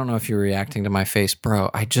 Well, I don't know if you're reacting to my face, bro.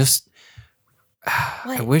 I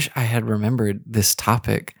wish I had remembered this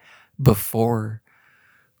topic before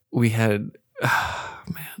we had...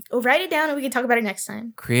 man. We'll write it down and we can talk about it next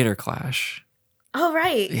time. Creator Clash. Oh,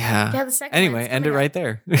 right. Yeah. Yeah, the second anyway, end it right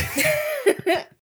there.